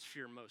demons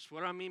fear most. What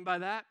do I mean by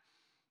that?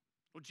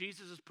 Well,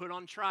 Jesus is put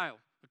on trial.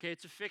 Okay,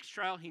 it's a fixed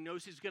trial. He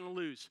knows he's going to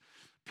lose.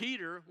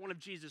 Peter, one of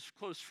Jesus'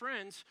 close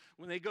friends,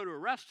 when they go to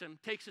arrest him,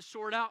 takes his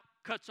sword out,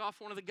 cuts off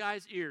one of the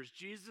guy's ears.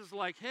 Jesus is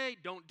like, hey,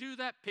 don't do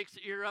that. Picks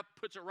the ear up,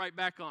 puts it right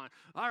back on.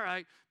 All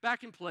right,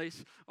 back in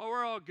place. Oh,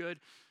 we're all good.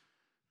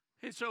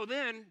 And so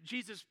then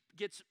Jesus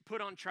gets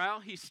put on trial.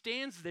 He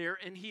stands there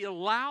and he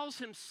allows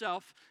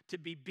himself to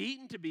be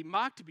beaten, to be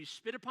mocked, to be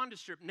spit upon, to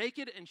strip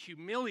naked and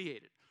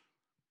humiliated.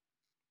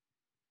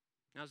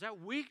 Now, is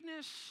that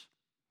weakness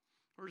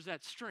or is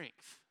that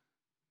strength?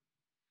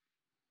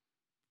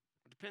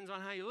 It depends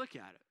on how you look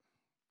at it.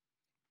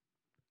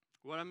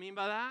 What I mean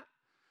by that?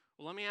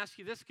 Well, let me ask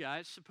you this,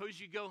 guys. Suppose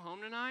you go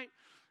home tonight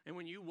and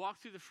when you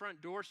walk through the front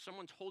door,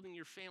 someone's holding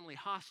your family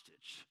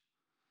hostage.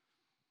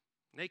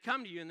 They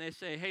come to you and they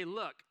say, hey,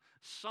 look,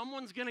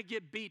 someone's going to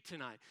get beat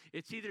tonight.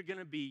 It's either going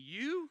to be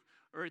you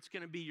or it's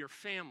going to be your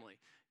family.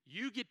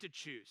 You get to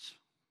choose.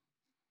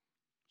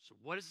 So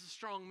what does the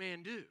strong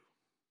man do?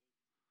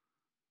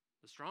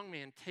 The strong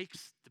man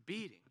takes the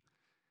beating.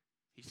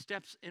 He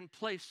steps in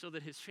place so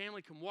that his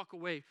family can walk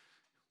away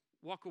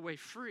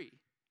free.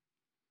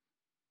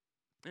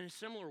 In a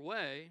similar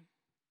way,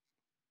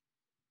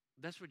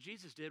 that's what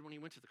Jesus did when he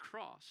went to the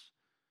cross.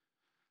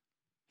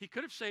 He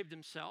could have saved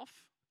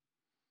himself.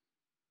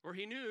 Or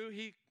he knew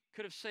he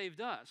could have saved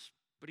us,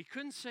 but he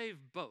couldn't save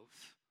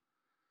both.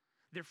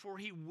 Therefore,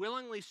 he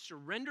willingly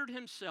surrendered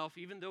himself,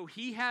 even though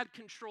he had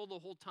control the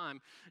whole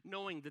time,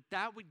 knowing that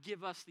that would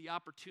give us the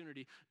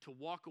opportunity to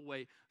walk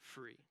away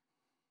free.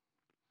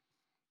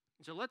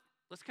 And so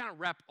let's kind of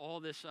wrap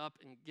all this up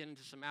and get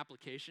into some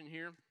application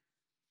here.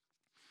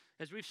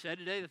 As we've said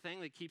today, the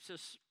thing that keeps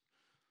us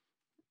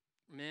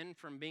men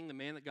from being the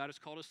man that God has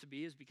called us to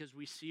be is because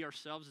we see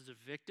ourselves as a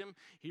victim.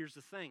 Here's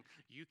the thing.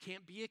 You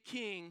can't be a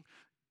king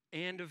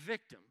and a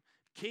victim.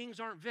 Kings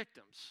aren't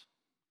victims.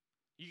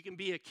 You can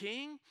be a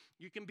king,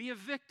 you can be a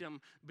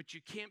victim, but you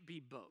can't be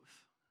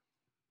both.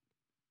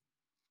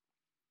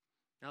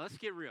 Now let's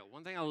get real.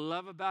 One thing I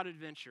love about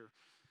adventure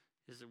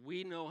is that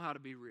we know how to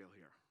be real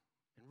here.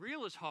 And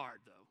real is hard,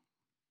 though.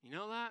 You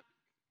know that?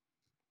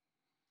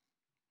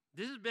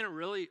 This has been a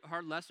really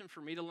hard lesson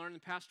for me to learn the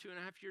past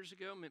 2.5 years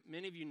ago.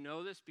 Many of you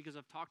know this because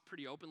I've talked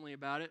pretty openly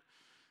about it.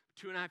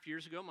 2.5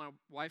 years ago, my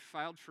wife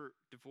filed for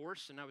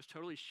divorce, and I was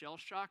totally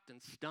shell-shocked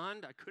and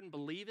stunned. I couldn't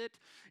believe it,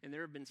 and there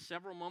have been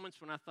several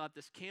moments when I thought,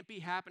 this can't be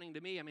happening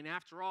to me. I mean,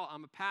 after all,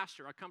 I'm a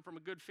pastor. I come from a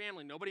good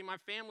family. Nobody in my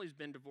family's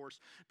been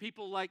divorced.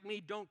 People like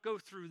me don't go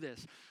through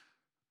this.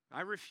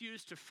 I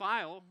refused to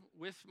file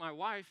with my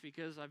wife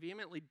because I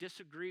vehemently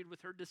disagreed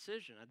with her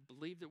decision. I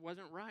believed it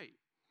wasn't right.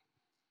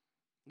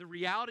 The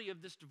reality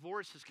of this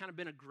divorce has kind of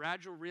been a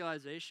gradual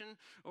realization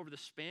over the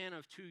span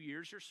of 2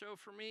 years or so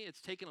for me. It's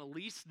taken at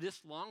least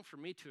this long for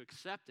me to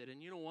accept it.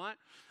 And you know what?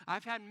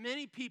 I've had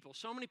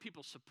so many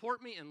people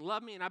support me and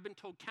love me, and I've been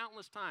told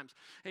countless times,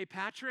 hey,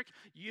 Patrick,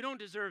 you don't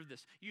deserve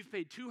this. You've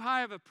paid too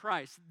high of a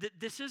price.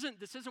 This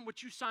isn't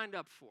what you signed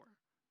up for.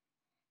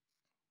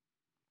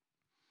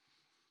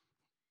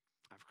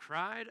 I've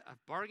tried,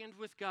 I've bargained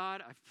with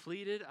God, I've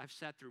pleaded, I've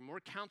sat through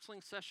more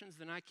counseling sessions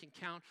than I can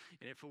count,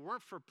 and if it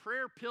weren't for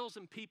prayer, pills,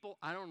 and people,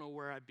 I don't know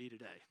where I'd be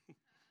today.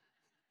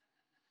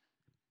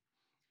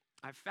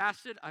 I've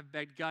fasted, I've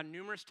begged God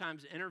numerous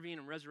times to intervene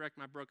and resurrect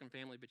my broken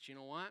family, but you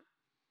know what?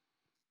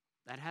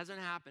 That hasn't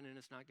happened, and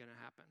it's not going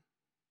to happen.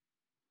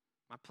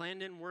 My plan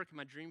didn't work, and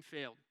my dream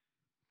failed.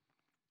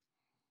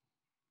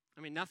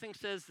 I mean, nothing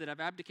says that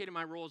I've abdicated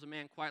my role as a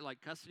man quite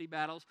like custody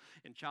battles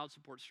and child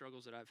support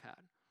struggles that I've had.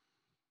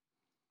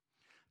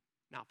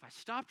 Now, if I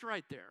stopped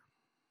right there,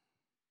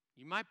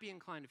 you might be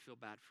inclined to feel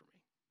bad for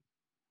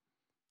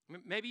me.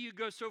 Maybe you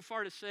go so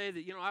far to say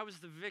that, I was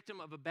the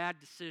victim of a bad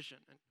decision.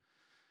 And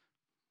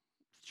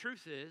the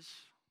truth is,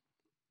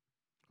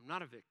 I'm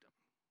not a victim.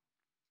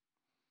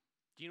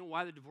 Do you know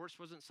why the divorce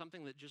wasn't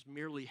something that just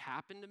merely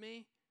happened to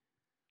me?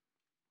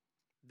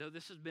 Though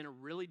this has been a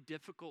really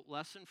difficult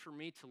lesson for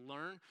me to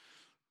learn,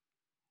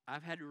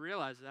 I've had to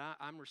realize that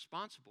I'm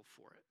responsible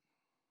for it.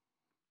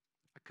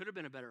 I could have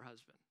been a better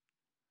husband.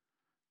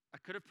 I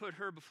could have put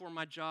her before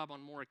my job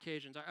on more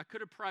occasions. I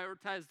could have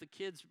prioritized the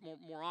kids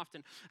more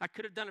often. I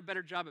could have done a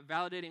better job at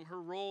validating her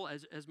role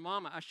as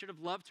mama. I should have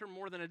loved her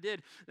more than I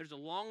did. There's a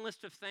long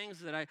list of things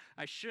that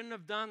I shouldn't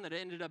have done that I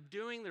ended up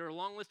doing. There are a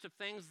long list of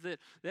things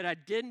that I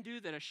didn't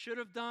do that I should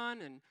have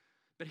done.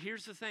 But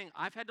here's the thing.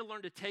 I've had to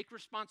learn to take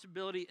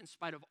responsibility in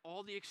spite of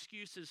all the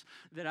excuses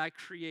that I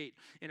create.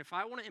 And if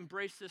I want to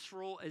embrace this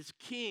role as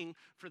king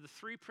for the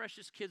 3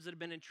 precious kids that have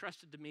been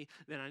entrusted to me,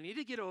 then I need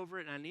to get over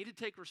it and I need to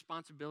take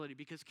responsibility,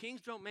 because kings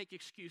don't make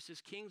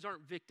excuses. Kings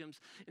aren't victims.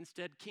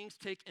 Instead, kings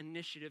take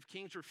initiative.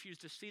 Kings refuse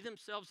to see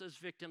themselves as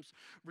victims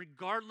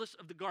regardless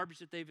of the garbage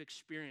that they've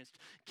experienced.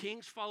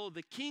 Kings follow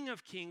the King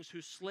of Kings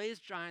who slays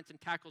giants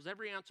and tackles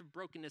every ounce of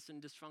brokenness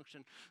and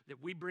dysfunction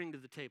that we bring to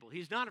the table.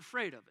 He's not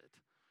afraid of it.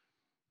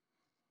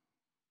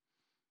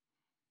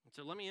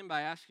 So let me end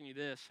by asking you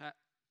this.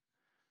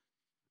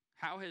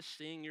 How has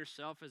seeing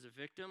yourself as a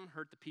victim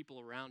hurt the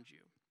people around you?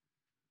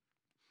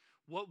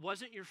 What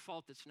wasn't your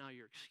fault that's now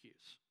your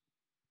excuse?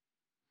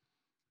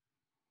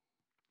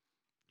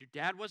 Your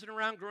dad wasn't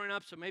around growing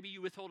up, so maybe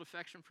you withhold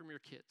affection from your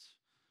kids.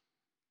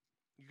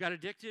 You got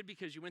addicted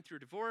because you went through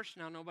a divorce.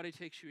 Now nobody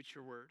takes you at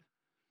your word.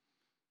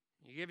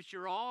 You gave it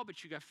your all,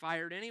 but you got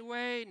fired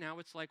anyway. Now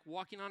it's like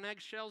walking on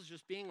eggshells,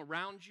 just being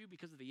around you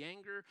because of the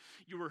anger.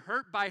 You were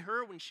hurt by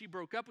her when she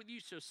broke up with you,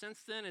 so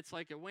since then it's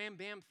like a wham,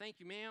 bam, thank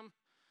you, ma'am.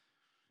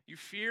 You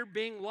fear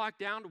being locked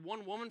down to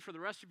one woman for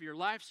the rest of your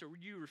life, so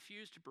you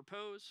refuse to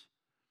propose.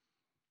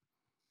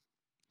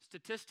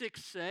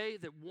 Statistics say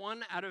that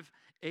 1 out of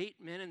 8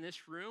 men in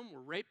this room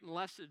were raped,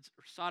 molested,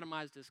 or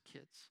sodomized as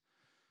kids.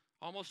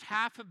 Almost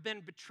half have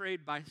been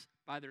betrayed by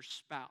their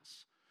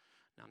spouse.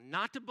 Now,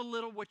 not to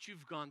belittle what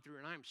you've gone through,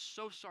 and I'm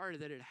so sorry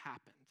that it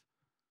happened.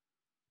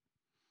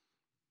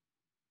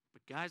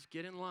 But guys,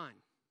 get in line.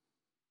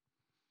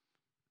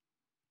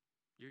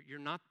 You're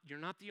not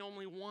the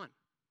only one.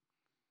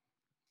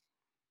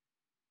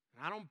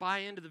 And I don't buy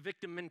into the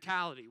victim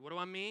mentality. What do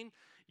I mean?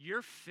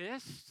 Your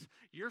fist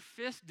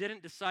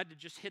didn't decide to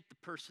just hit the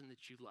person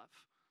that you love.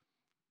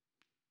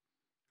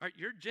 All right,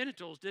 your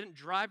genitals didn't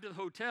drive to the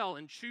hotel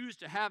and choose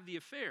to have the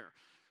affair.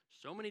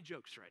 So many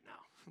jokes right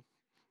now.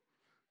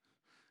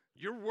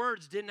 Your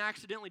words didn't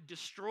accidentally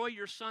destroy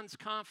your son's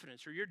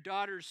confidence or your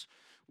daughter's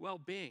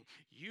well-being.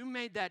 You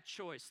made that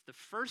choice. The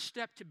first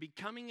step to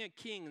becoming a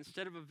king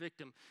instead of a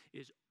victim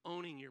is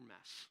owning your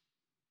mess.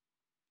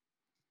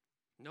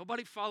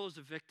 Nobody follows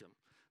a victim.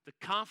 The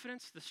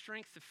confidence, the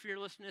strength, the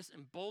fearlessness,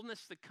 and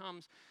boldness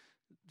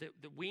that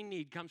we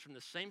need comes from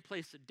the same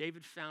place that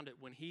David found it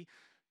when he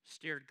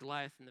stared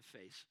Goliath in the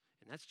face,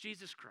 and that's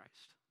Jesus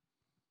Christ.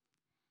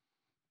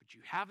 But you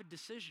have a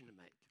decision to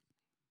make.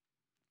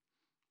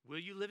 Will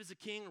you live as a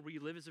king or will you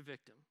live as a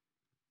victim?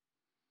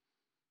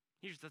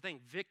 Here's the thing.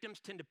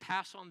 Victims tend to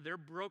pass on their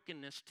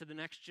brokenness to the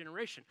next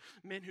generation.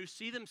 Men who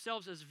see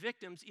themselves as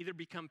victims either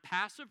become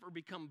passive or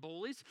become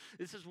bullies.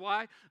 This is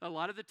why a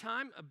lot of the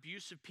time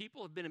abusive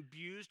people have been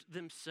abused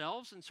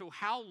themselves. And so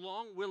how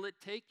long will it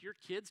take your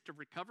kids to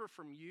recover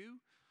from you?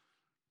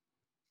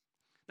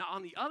 Now,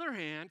 on the other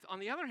hand,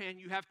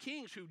 you have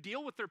kings who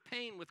deal with their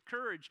pain with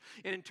courage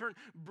and in turn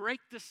break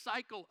the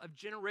cycle of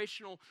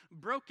generational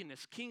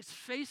brokenness. Kings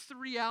face the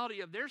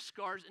reality of their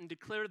scars and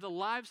declare the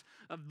lives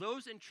of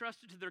those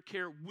entrusted to their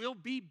care will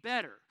be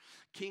better.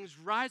 Kings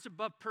rise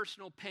above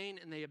personal pain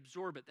and they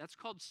absorb it. That's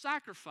called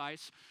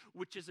sacrifice,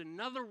 which is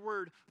another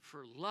word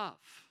for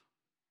love.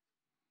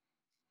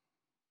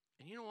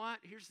 And you know what?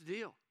 Here's the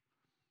deal.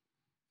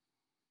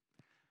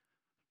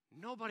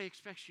 Nobody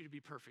expects you to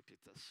be perfect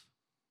at this.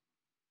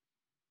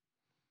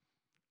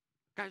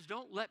 Guys,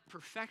 don't let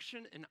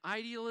perfection and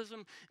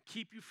idealism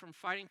keep you from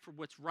fighting for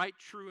what's right,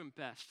 true, and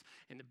best.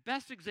 And the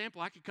best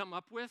example I could come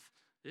up with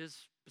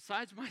is,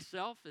 besides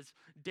myself, as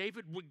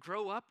David would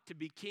grow up to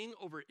be king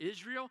over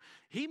Israel.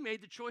 He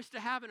made the choice to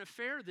have an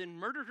affair, then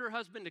murdered her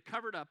husband to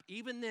cover it up.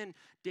 Even then,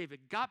 David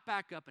got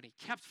back up and he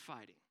kept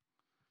fighting.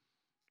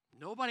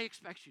 Nobody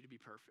expects you to be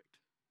perfect.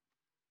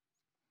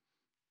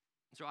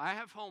 So I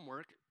have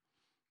homework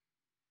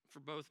for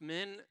both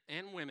men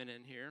and women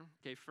in here.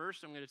 Okay,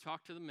 first I'm going to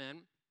talk to the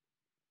men.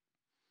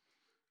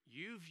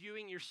 You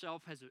viewing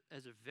yourself as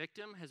a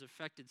victim has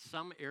affected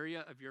some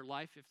area of your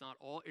life, if not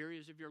all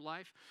areas of your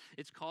life.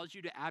 It's caused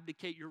you to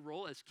abdicate your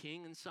role as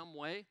king in some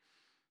way.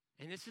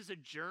 And this is a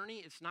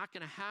journey. It's not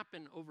going to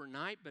happen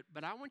overnight,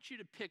 but I want you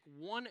to pick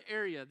one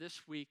area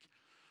this week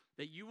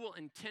that you will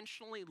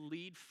intentionally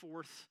lead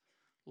forth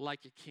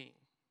like a king.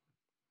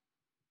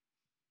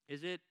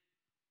 Is it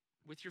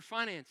with your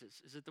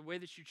finances? Is it the way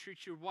that you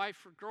treat your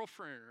wife or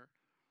girlfriend? Or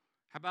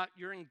how about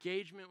your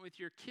engagement with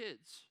your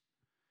kids?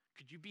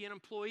 Could you be an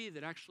employee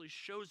that actually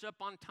shows up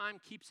on time,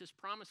 keeps his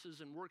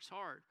promises, and works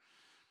hard?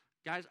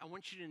 Guys, I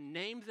want you to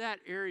name that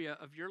area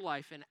of your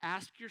life and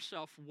ask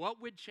yourself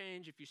what would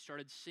change if you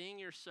started seeing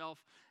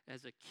yourself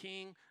as a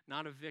king,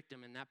 not a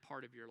victim in that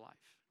part of your life.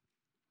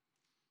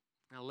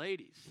 Now,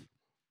 ladies,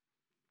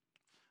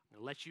 I'm going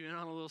to let you in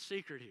on a little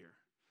secret here.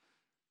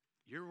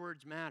 Your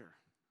words matter.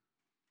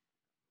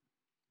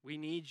 We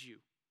need you.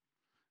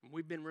 And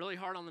we've been really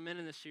hard on the men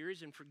in this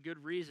series, and for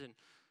good reason.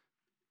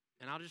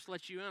 And I'll just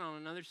let you in on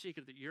another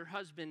secret, that your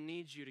husband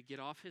needs you to get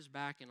off his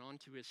back and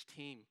onto his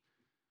team.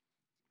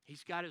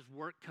 He's got his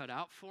work cut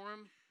out for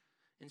him.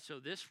 And so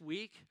this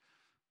week,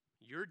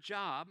 your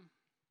job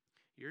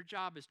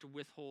is to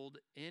withhold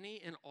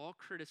any and all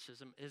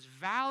criticism, as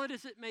valid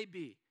as it may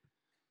be,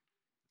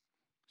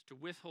 is to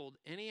withhold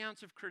any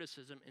ounce of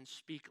criticism and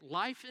speak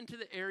life into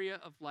the area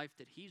of life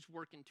that he's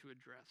working to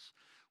address.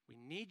 We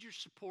need your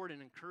support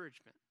and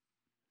encouragement.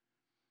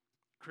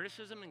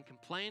 Criticism and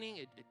complaining,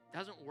 it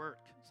doesn't work.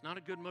 It's not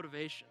a good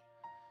motivation.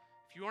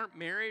 If you aren't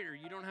married or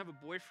you don't have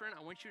a boyfriend,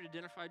 I want you to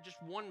identify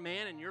just one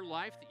man in your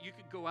life that you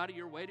could go out of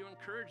your way to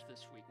encourage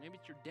this week. Maybe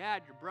it's your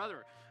dad, your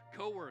brother,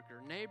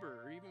 coworker,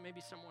 neighbor, or even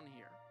maybe someone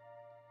here.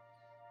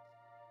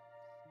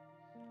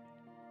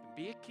 You can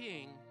be a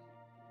king,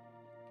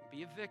 you can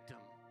be a victim,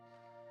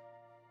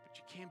 but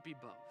you can't be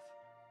both.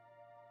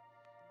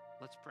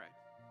 Let's pray.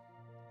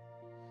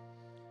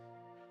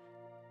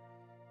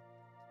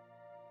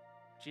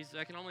 Jesus,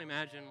 I can only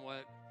imagine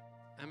what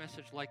a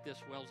message like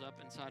this wells up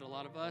inside a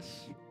lot of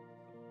us.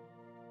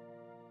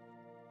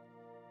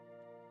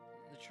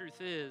 The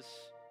truth is,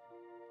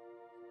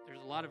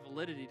 there's a lot of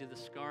validity to the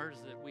scars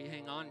that we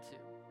hang on to.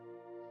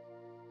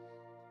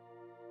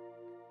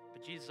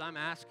 But Jesus, I'm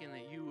asking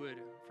that you would,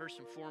 first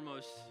and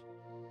foremost,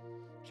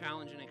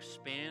 challenge and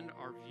expand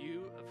our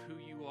view of who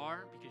you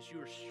are, because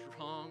you are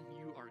strong,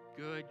 you are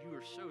good, you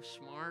are so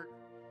smart.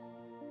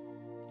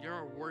 You're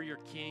our warrior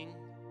king.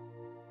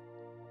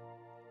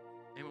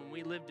 And when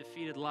we live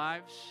defeated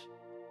lives,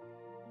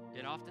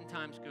 it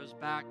oftentimes goes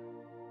back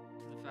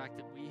to the fact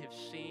that we have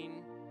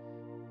seen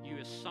you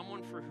as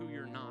someone for who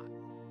you're not.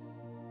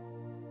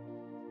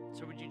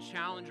 So would you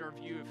challenge our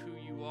view of who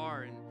you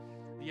are? And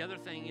the other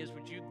thing is,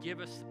 would you give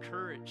us the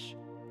courage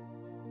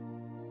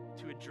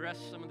to address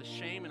some of the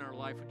shame in our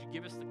life? Would you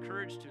give us the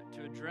courage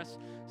to address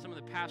some of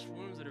the past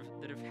wounds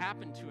that have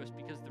happened to us?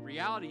 Because the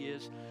reality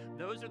is,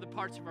 those are the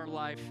parts of our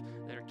life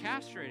that are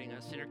castrating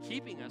us and are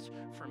keeping us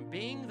from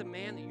being the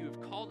man that you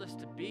have called us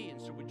to be.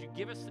 And so would you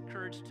give us the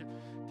courage to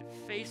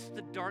face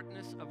the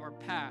darkness of our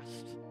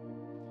past?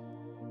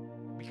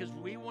 Because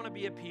we want to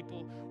be a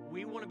people,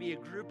 we want to be a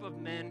group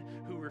of men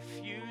who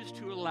refuse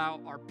to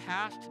allow our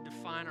past to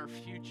define our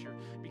future.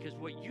 Because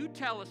what you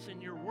tell us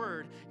in your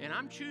word, and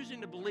I'm choosing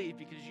to believe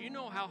because you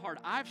know how hard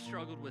I've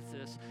struggled with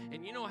this,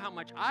 and you know how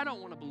much I don't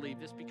want to believe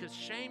this, because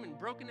shame and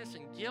brokenness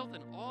and guilt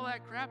and all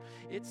that crap,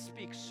 it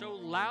speaks so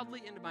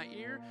loudly into my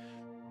ear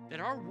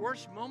that our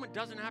worst moment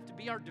doesn't have to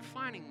be our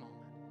defining moment.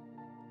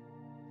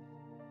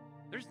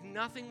 There's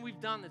nothing we've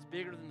done that's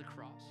bigger than the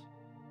cross.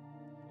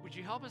 Would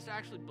you help us to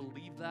actually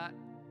believe that?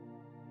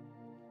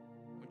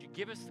 Would you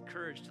give us the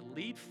courage to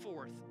lead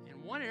forth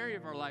in one area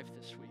of our life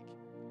this week?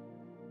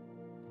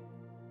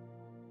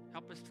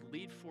 Help us to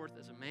lead forth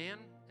as a man,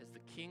 as the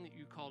king that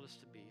you called us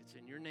to be. It's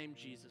in your name,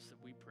 Jesus, that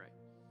we pray.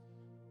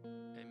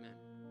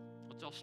 Amen.